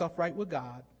get ourselves right with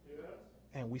God,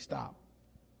 and we stop.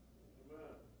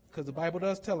 Because the Bible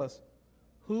does tell us,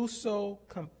 whoso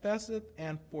confesseth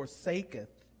and forsaketh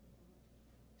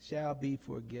shall be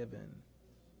forgiven.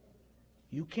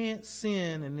 You can't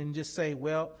sin and then just say,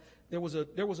 well, there was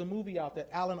a movie out that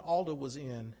Alan Alda was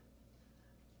in.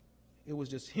 It was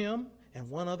just him and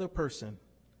one other person.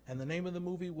 And the name of the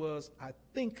movie was, I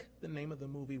think the name of the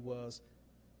movie was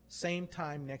Same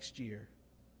Time Next Year.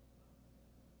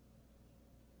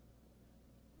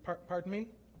 Pardon me?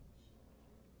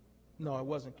 No, it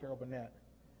wasn't Carol Burnett.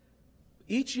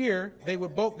 Each year, they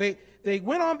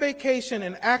went on vacation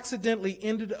and accidentally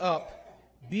ended up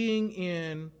being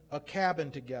in a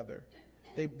cabin together.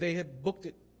 They had booked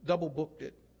it, double booked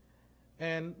it.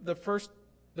 And the first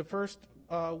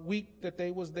week that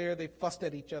they was there, they fussed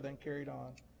at each other and carried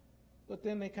on. But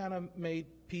then they kind of made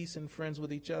peace and friends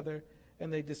with each other,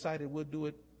 and they decided we'll do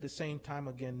it the same time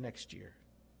again next year.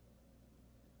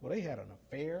 Well, they had an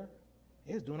affair.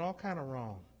 They was doing all kind of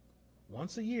wrong.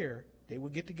 Once a year, they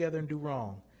would get together and do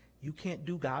wrong. You can't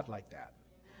do God like that.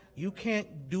 You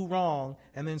can't do wrong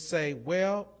and then say,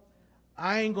 well,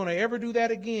 I ain't going to ever do that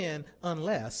again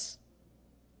unless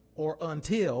or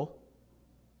until.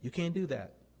 You can't do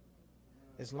that.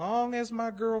 As long as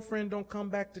my girlfriend don't come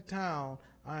back to town,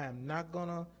 I am not going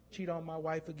to cheat on my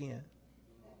wife again.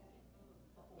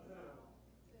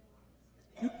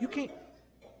 You can't.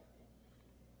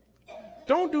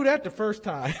 Don't do that the first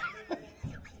time.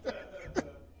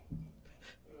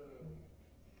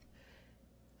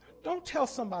 Don't tell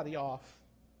somebody off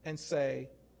and say,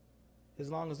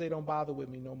 as long as they don't bother with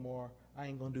me no more, I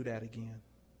ain't going to do that again.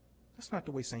 That's not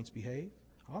the way saints behave.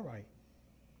 All right.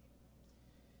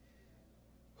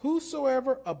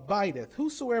 Whosoever abideth,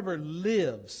 whosoever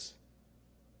lives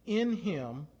in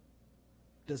him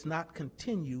does not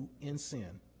continue in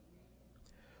sin.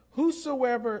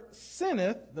 Whosoever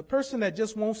sinneth, the person that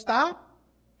just won't stop,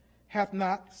 hath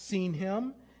not seen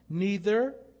him,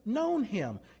 neither known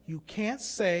him. You can't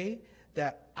say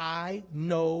that I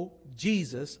know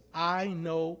Jesus, I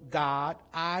know God,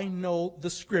 I know the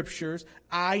scriptures,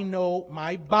 I know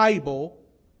my Bible,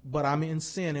 but I'm in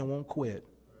sin and won't quit.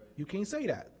 You can't say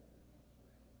that.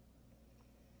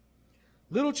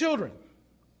 Little children,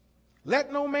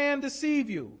 let no man deceive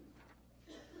you.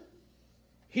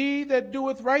 He that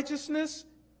doeth righteousness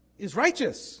is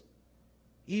righteous,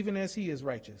 even as he is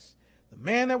righteous. The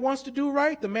man that wants to do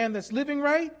right, the man that's living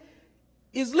right,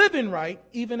 is living right,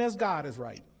 even as God is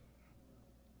right.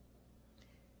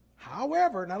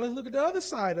 However, now let's look at the other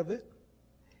side of it.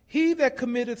 He that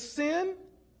committeth sin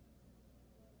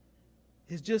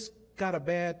has just got a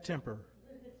bad temper.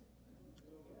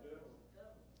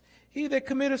 He that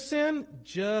committeth sin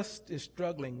just is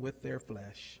struggling with their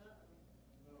flesh.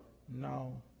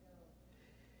 No.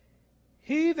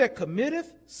 He that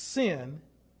committeth sin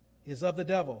is of the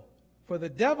devil, for the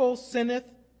devil sinneth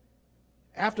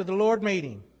after the Lord made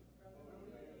him.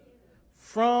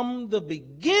 From the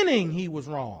beginning he was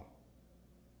wrong.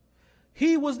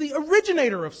 He was the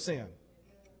originator of sin.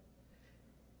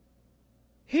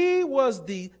 He was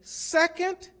the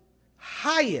second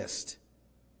highest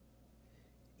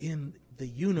in the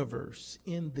universe,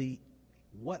 in the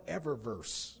whatever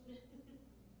verse.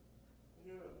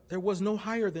 There was no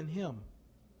higher than him,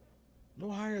 no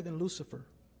higher than Lucifer.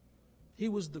 He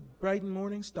was the bright and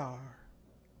morning star.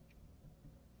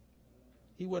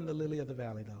 He wasn't the lily of the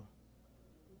valley, though.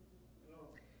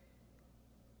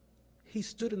 He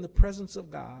stood in the presence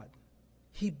of God.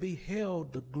 He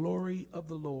beheld the glory of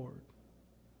the Lord.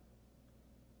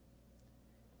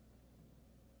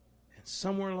 And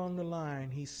somewhere along the line,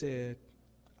 he said,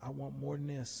 I want more than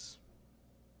this.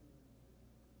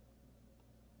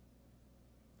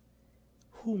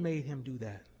 Who made him do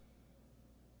that?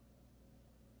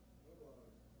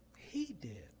 He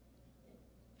did.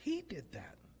 He did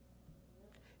that.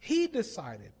 He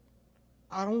decided,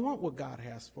 I don't want what God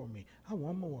has for me. I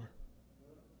want more.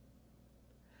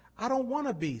 I don't want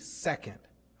to be second.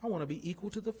 I want to be equal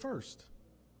to the first.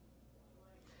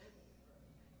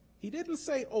 He didn't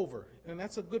say over, and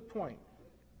that's a good point.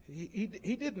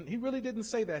 He really didn't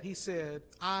say that. He said,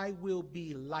 I will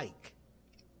be like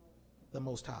the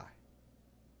Most High.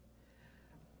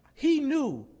 He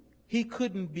knew he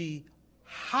couldn't be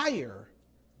higher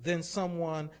than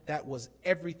someone that was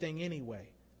everything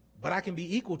anyway, but I can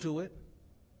be equal to it.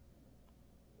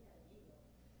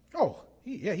 Oh,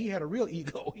 he had a real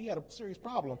ego. He had a serious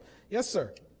problem. Yes,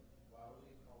 sir.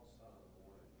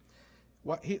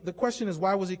 The question is,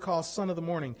 why was he called Son of the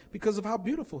Morning? Because of how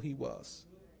beautiful he was.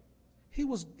 He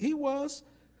was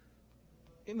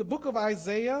in the book of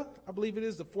Isaiah, I believe it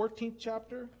is the 14th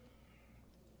chapter.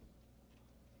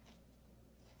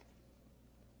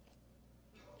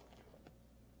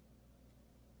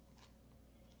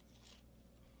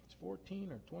 It's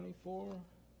 14 or 24.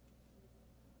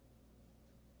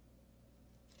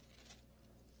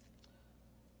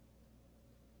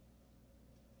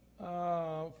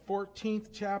 14th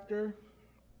chapter,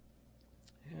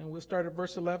 and we'll start at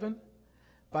verse 11.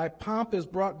 Thy pomp is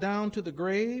brought down to the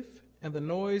grave, and the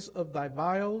noise of thy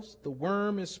vials, the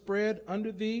worm is spread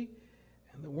under thee,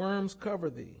 and the worms cover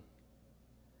thee.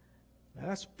 Now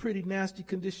that's a pretty nasty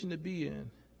condition to be in.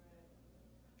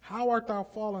 How art thou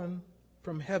fallen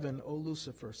from heaven, O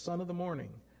Lucifer, son of the morning?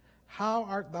 How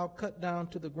art thou cut down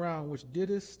to the ground, which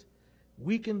didst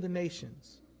weaken the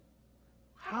nations?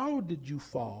 How did you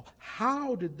fall?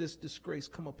 How did this disgrace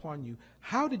come upon you?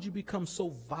 How did you become so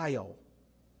vile?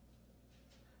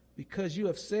 Because you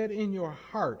have said in your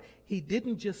heart. He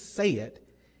didn't just say it.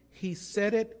 He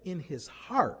said it in his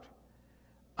heart.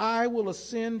 I will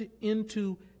ascend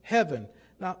into heaven.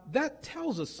 Now, that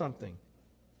tells us something.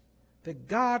 That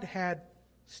God had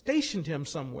stationed him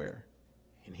somewhere,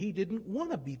 and he didn't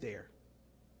want to be there.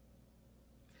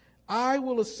 I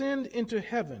will ascend into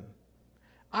heaven.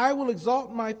 I will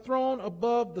exalt my throne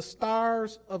above the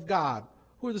stars of God.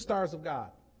 Who are the stars of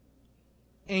God?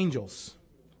 Angels.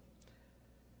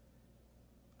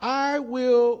 I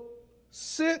will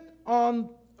sit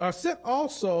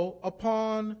also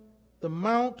upon the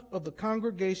mount of the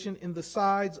congregation in the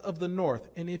sides of the north.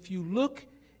 And if you look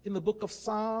in the book of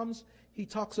Psalms, he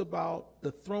talks about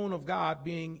the throne of God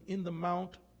being in the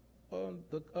mount of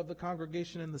the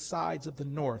congregation in the sides of the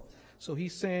north. So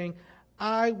he's saying,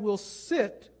 I will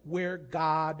sit where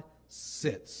God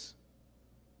sits.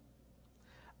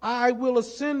 I will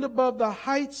ascend above the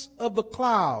heights of the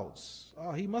clouds.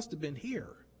 Oh, he must have been here.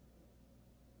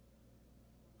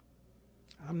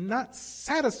 I'm not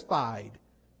satisfied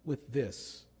with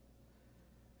this.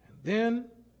 And then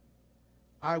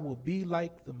I will be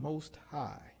like the Most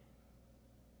High.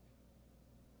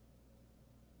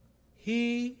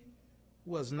 He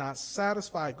was not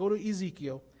satisfied. Go to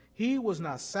Ezekiel. He was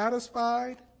not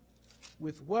satisfied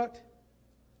with what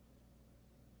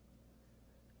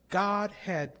God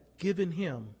had given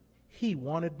him. He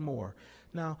wanted more.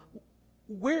 Now,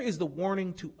 where is the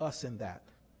warning to us in that?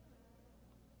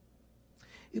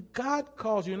 If God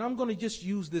calls you, and I'm going to just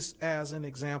use this as an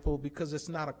example because it's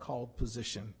not a called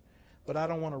position, but I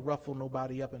don't want to ruffle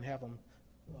nobody up and have them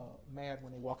mad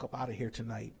when they walk up out of here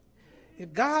tonight.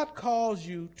 If God calls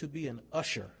you to be an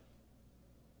usher,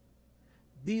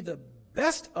 be the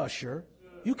best usher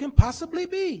you can possibly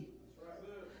be.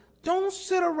 Don't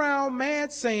sit around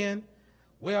mad saying,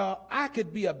 well, I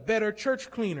could be a better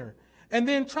church cleaner, and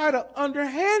then try to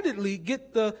underhandedly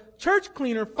get the church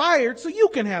cleaner fired so you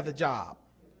can have the job.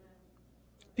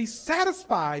 Be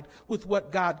satisfied with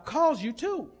what God calls you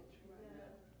to.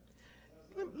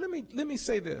 Let me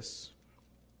say this.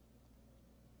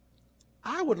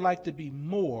 I would like to be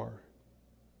more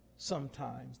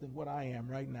sometimes than what I am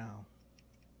right now.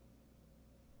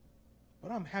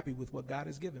 But I'm happy with what God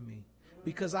has given me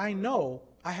because I know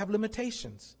I have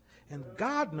limitations. And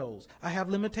God knows I have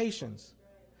limitations.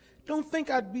 Don't think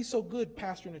I'd be so good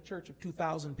pastoring a church of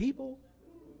 2,000 people.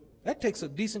 That takes a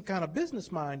decent kind of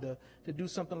business mind to do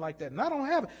something like that. And I don't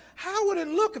have it. How would it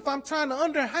look if I'm trying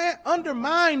to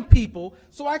undermine people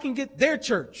so I can get their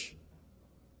church?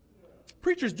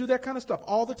 Preachers do that kind of stuff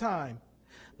all the time.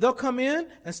 They'll come in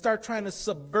and start trying to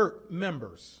subvert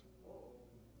members.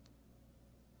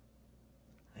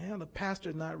 And the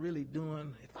pastor's not really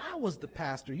doing. If I was the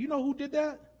pastor, you know who did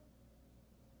that?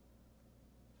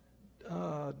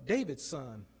 David's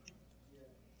son.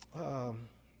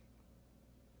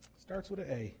 Starts with an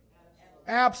A.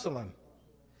 Absalom.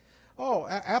 Oh,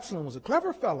 Absalom was a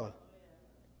clever fella.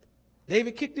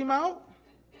 David kicked him out.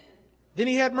 Then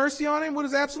he had mercy on him. What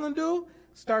does Absalom do?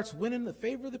 Starts winning the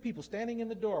favor of the people, standing in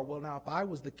the door. Well, now, if I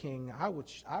was the king, I would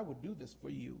do this for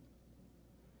you.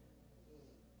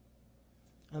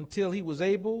 Until he was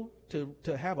able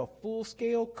to have a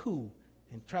full-scale coup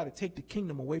and try to take the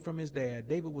kingdom away from his dad.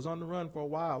 David was on the run for a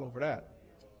while over that.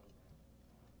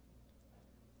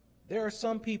 There are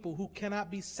some people who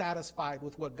cannot be satisfied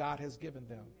with what God has given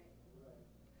them.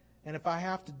 And if I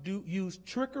have to use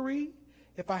trickery,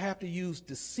 if I have to use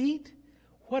deceit,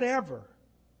 whatever,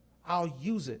 I'll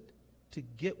use it to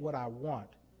get what I want.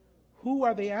 Who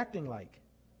are they acting like?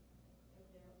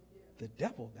 The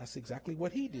devil. That's exactly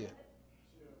what he did.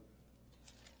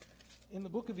 In the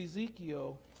book of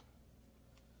Ezekiel,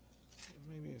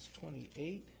 maybe it's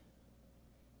 28.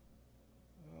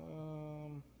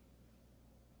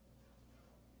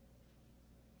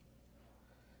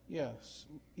 Yes,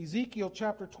 Ezekiel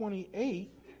chapter 28,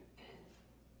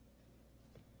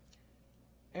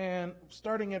 and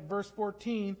starting at verse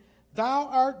 14, thou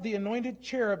art the anointed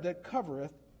cherub that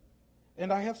covereth,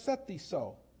 and I have set thee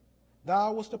so.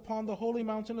 Thou wast upon the holy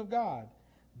mountain of God.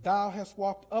 Thou hast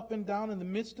walked up and down in the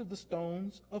midst of the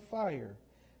stones of fire.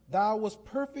 Thou wast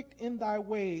perfect in thy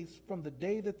ways from the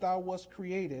day that thou wast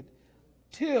created,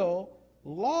 till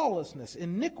lawlessness,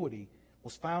 iniquity,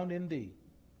 was found in thee.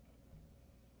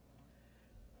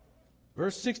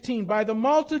 Verse 16, by the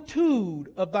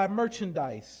multitude of thy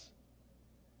merchandise,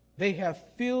 they have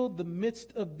filled the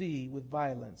midst of thee with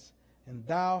violence, and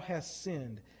thou hast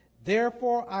sinned.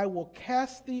 Therefore I will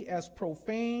cast thee as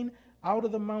profane out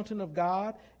of the mountain of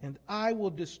God, and I will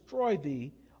destroy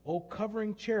thee, O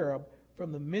covering cherub,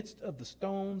 from the midst of the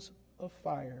stones of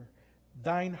fire.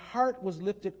 Thine heart was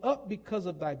lifted up because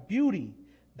of thy beauty.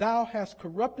 Thou hast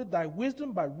corrupted thy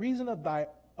wisdom by reason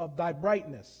of thy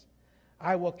brightness.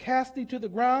 I will cast thee to the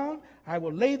ground. I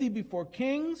will lay thee before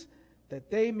kings, that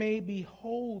they may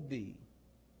behold thee.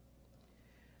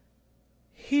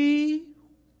 He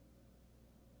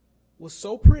was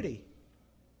so pretty.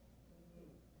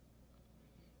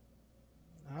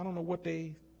 I don't know what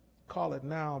they call it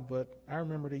now, but I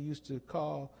remember they used to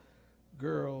call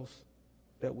girls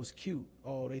that was cute,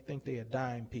 oh, they think they a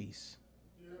dime piece.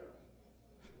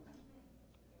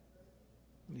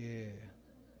 Yeah.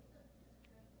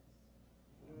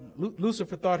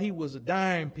 Lucifer thought he was a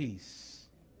dime piece.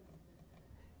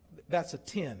 That's a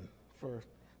 10. For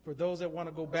those that want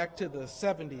to go back to the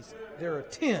 70s, they're a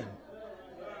 10.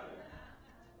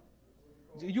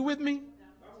 You with me?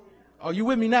 Oh, you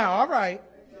with me now? All right.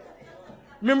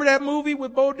 Remember that movie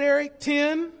with Bo Derek,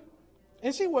 10?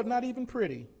 And she was not even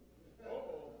pretty.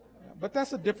 But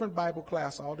that's a different Bible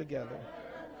class altogether.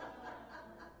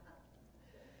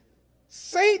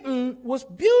 Satan was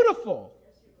beautiful.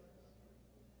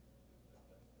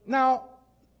 Now,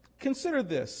 consider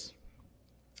this.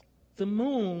 The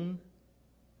moon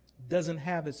doesn't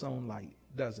have its own light,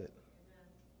 does it?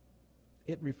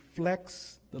 It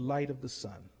reflects the light of the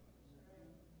sun.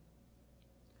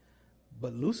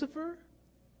 But Lucifer,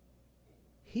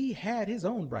 he had his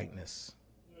own brightness.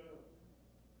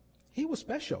 He was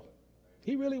special.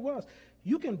 He really was.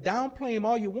 You can downplay him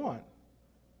all you want,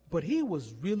 but he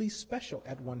was really special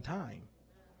at one time.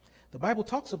 The Bible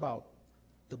talks about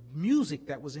the music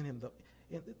that was in him,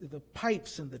 the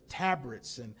pipes and the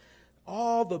tabrets and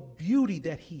all the beauty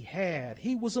that he had.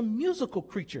 He was a musical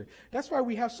creature. That's why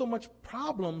we have so much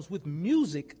problems with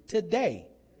music today.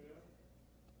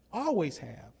 Always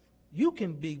have. You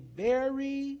can be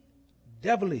very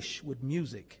devilish with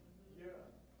music.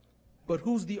 But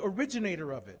who's the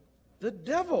originator of it? The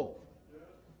devil.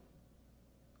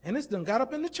 And it's done got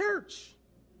up in the church.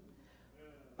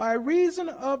 By reason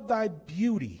of thy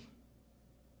beauty,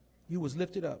 you was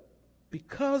lifted up.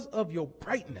 Because of your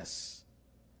brightness,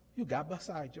 you got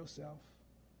beside yourself.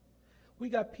 We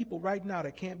got people right now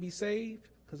that can't be saved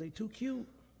because they too cute.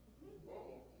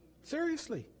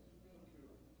 Seriously.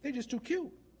 They're just too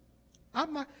cute. I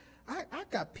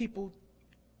got people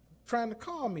trying to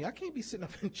call me. I can't be sitting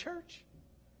up in church.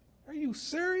 Are you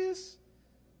serious?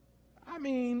 I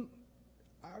mean,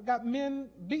 I got men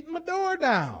beating my door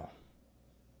down.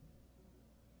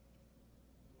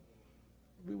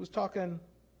 We was talking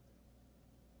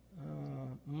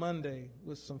Monday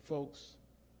with some folks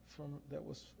that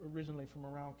was originally from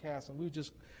around Cass, and we were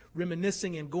just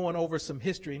reminiscing and going over some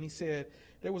history. And he said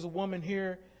there was a woman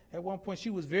here at one point. She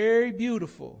was very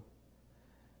beautiful,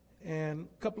 and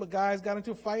a couple of guys got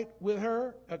into a fight with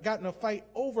her, got in a fight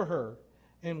over her,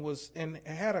 and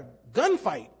had a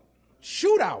gunfight,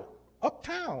 shootout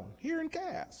uptown here in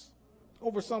Cass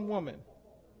over some woman.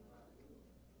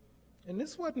 And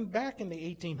this wasn't back in the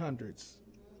 1800s.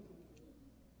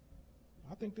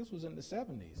 I think this was in the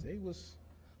 70s. They was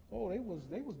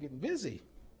getting busy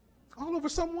all over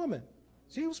some woman.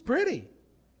 She was pretty.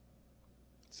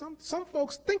 Some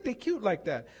folks think they're cute like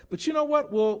that. But you know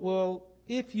what? Will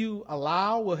if you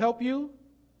allow, will help you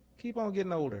keep on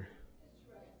getting older.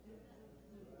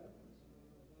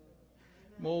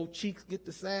 More cheeks get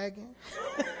to sagging.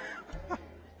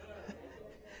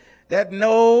 That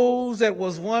nose that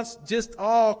was once just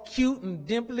all cute and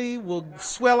dimply will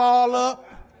swell all up.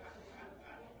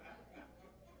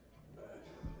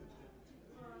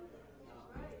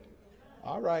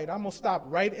 All right, I'm going to stop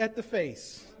right at the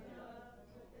face.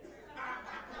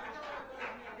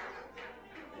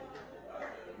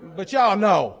 But y'all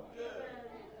know,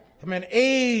 I mean,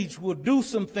 age will do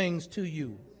some things to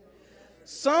you.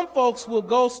 Some folks will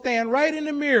go stand right in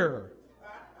the mirror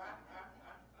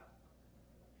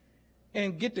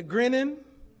and get to grinning,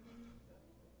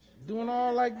 doing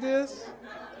all like this.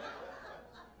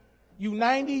 You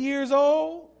 90 years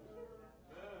old,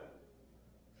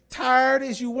 tired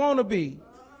as you want to be,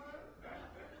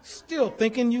 still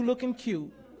thinking you looking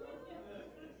cute.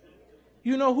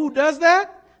 You know who does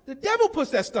that? The devil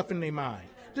puts that stuff in their mind.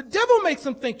 The devil makes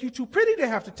them think you're too pretty to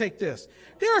have to take this.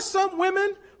 There are some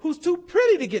women who's too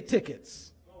pretty to get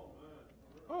tickets.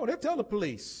 Oh, they'll tell the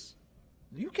police,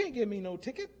 you can't give me no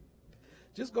ticket.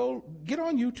 Just go get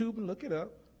on YouTube and look it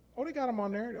up. Oh, they got them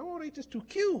on there. Oh, they just too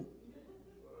cute.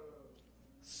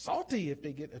 Salty if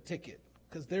they get a ticket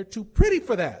because they're too pretty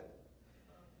for that.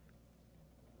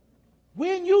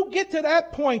 When you get to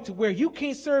that point to where you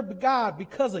can't serve God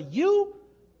because of you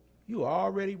are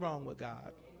already wrong with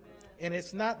God. And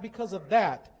it's not because of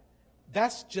that.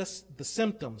 That's just the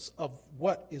symptoms of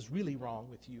what is really wrong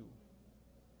with you.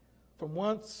 From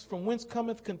whence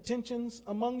cometh contentions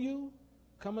among you?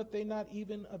 Cometh they not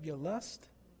even of your lust?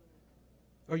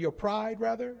 Or your pride,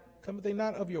 rather? Cometh they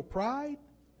not of your pride?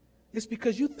 It's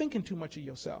because you're thinking too much of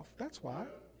yourself. That's why.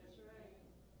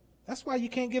 That's why you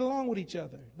can't get along with each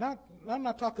other. I'm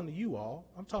not talking to you all.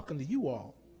 I'm talking to you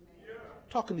all. I'm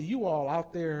talking to you all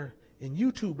out there in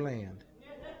YouTube land.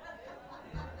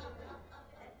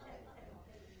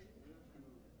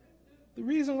 The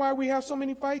reason why we have so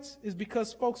many fights is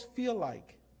because folks feel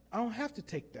like, I don't have to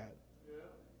take that.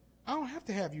 I don't have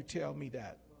to have you tell me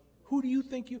that. Who do you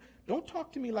think you... Don't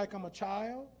talk to me like I'm a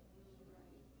child.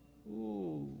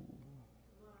 Ooh.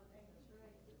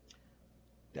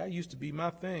 That used to be my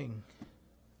thing.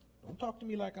 Don't talk to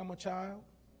me like I'm a child.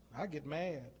 I get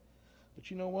mad.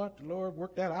 But you know what? The Lord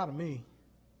worked that out of me.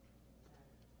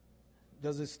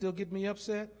 Does it still get me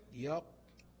upset? Yep.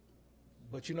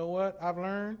 But you know what I've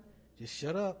learned? Just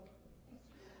shut up.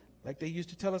 Like they used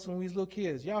to tell us when we was little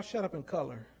kids. Y'all shut up and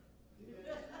color.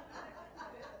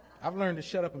 I've learned to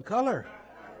shut up and color.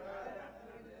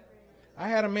 I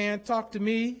had a man talk to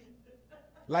me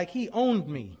like he owned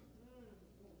me.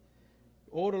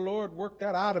 Oh, the Lord worked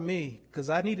that out of me because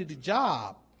I needed a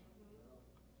job.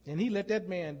 And he let that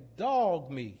man dog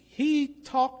me. He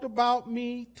talked about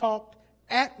me, talked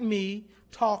at me,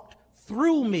 talked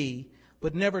through me,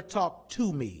 but never talked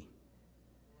to me.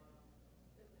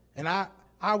 And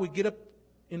I would get up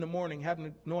in the morning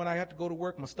knowing I had to go to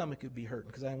work. My stomach would be hurting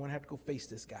because I didn't want to have to go face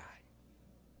this guy.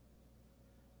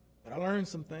 But I learned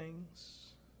some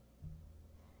things.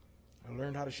 I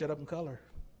learned how to shut up and color.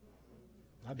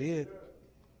 I did.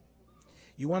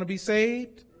 You want to be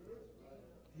saved?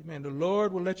 Amen. The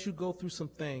Lord will let you go through some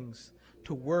things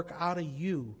to work out of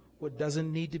you what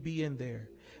doesn't need to be in there.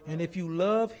 And if you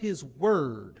love his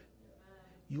word,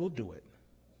 you'll do it.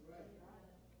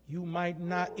 You might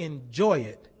not enjoy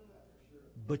it,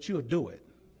 but you'll do it.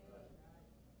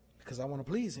 Because I want to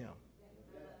please him.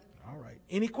 All right.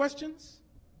 Any questions?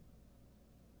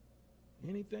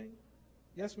 Anything?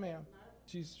 Yes, ma'am.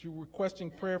 She's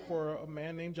requesting prayer for a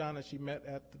man named John that she met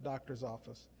at the doctor's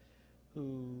office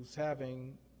who's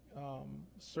having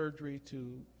surgery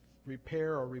to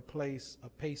repair or replace a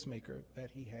pacemaker that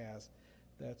he has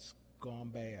that's gone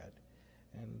bad.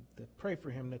 And to pray for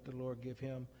him that the Lord give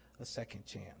him a second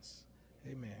chance.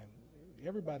 Amen.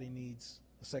 Everybody needs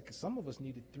a second. Some of us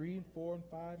needed 3 and 4 and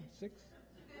 5 and 6.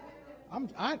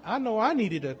 I know I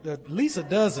needed at least a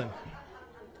dozen.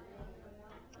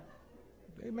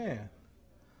 Amen.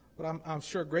 But I'm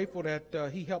sure grateful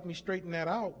that he helped me straighten that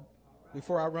out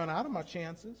before I run out of my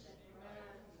chances.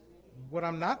 What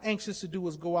I'm not anxious to do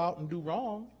is go out and do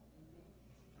wrong.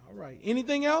 All right.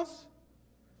 Anything else?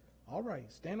 All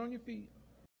right. Stand on your feet.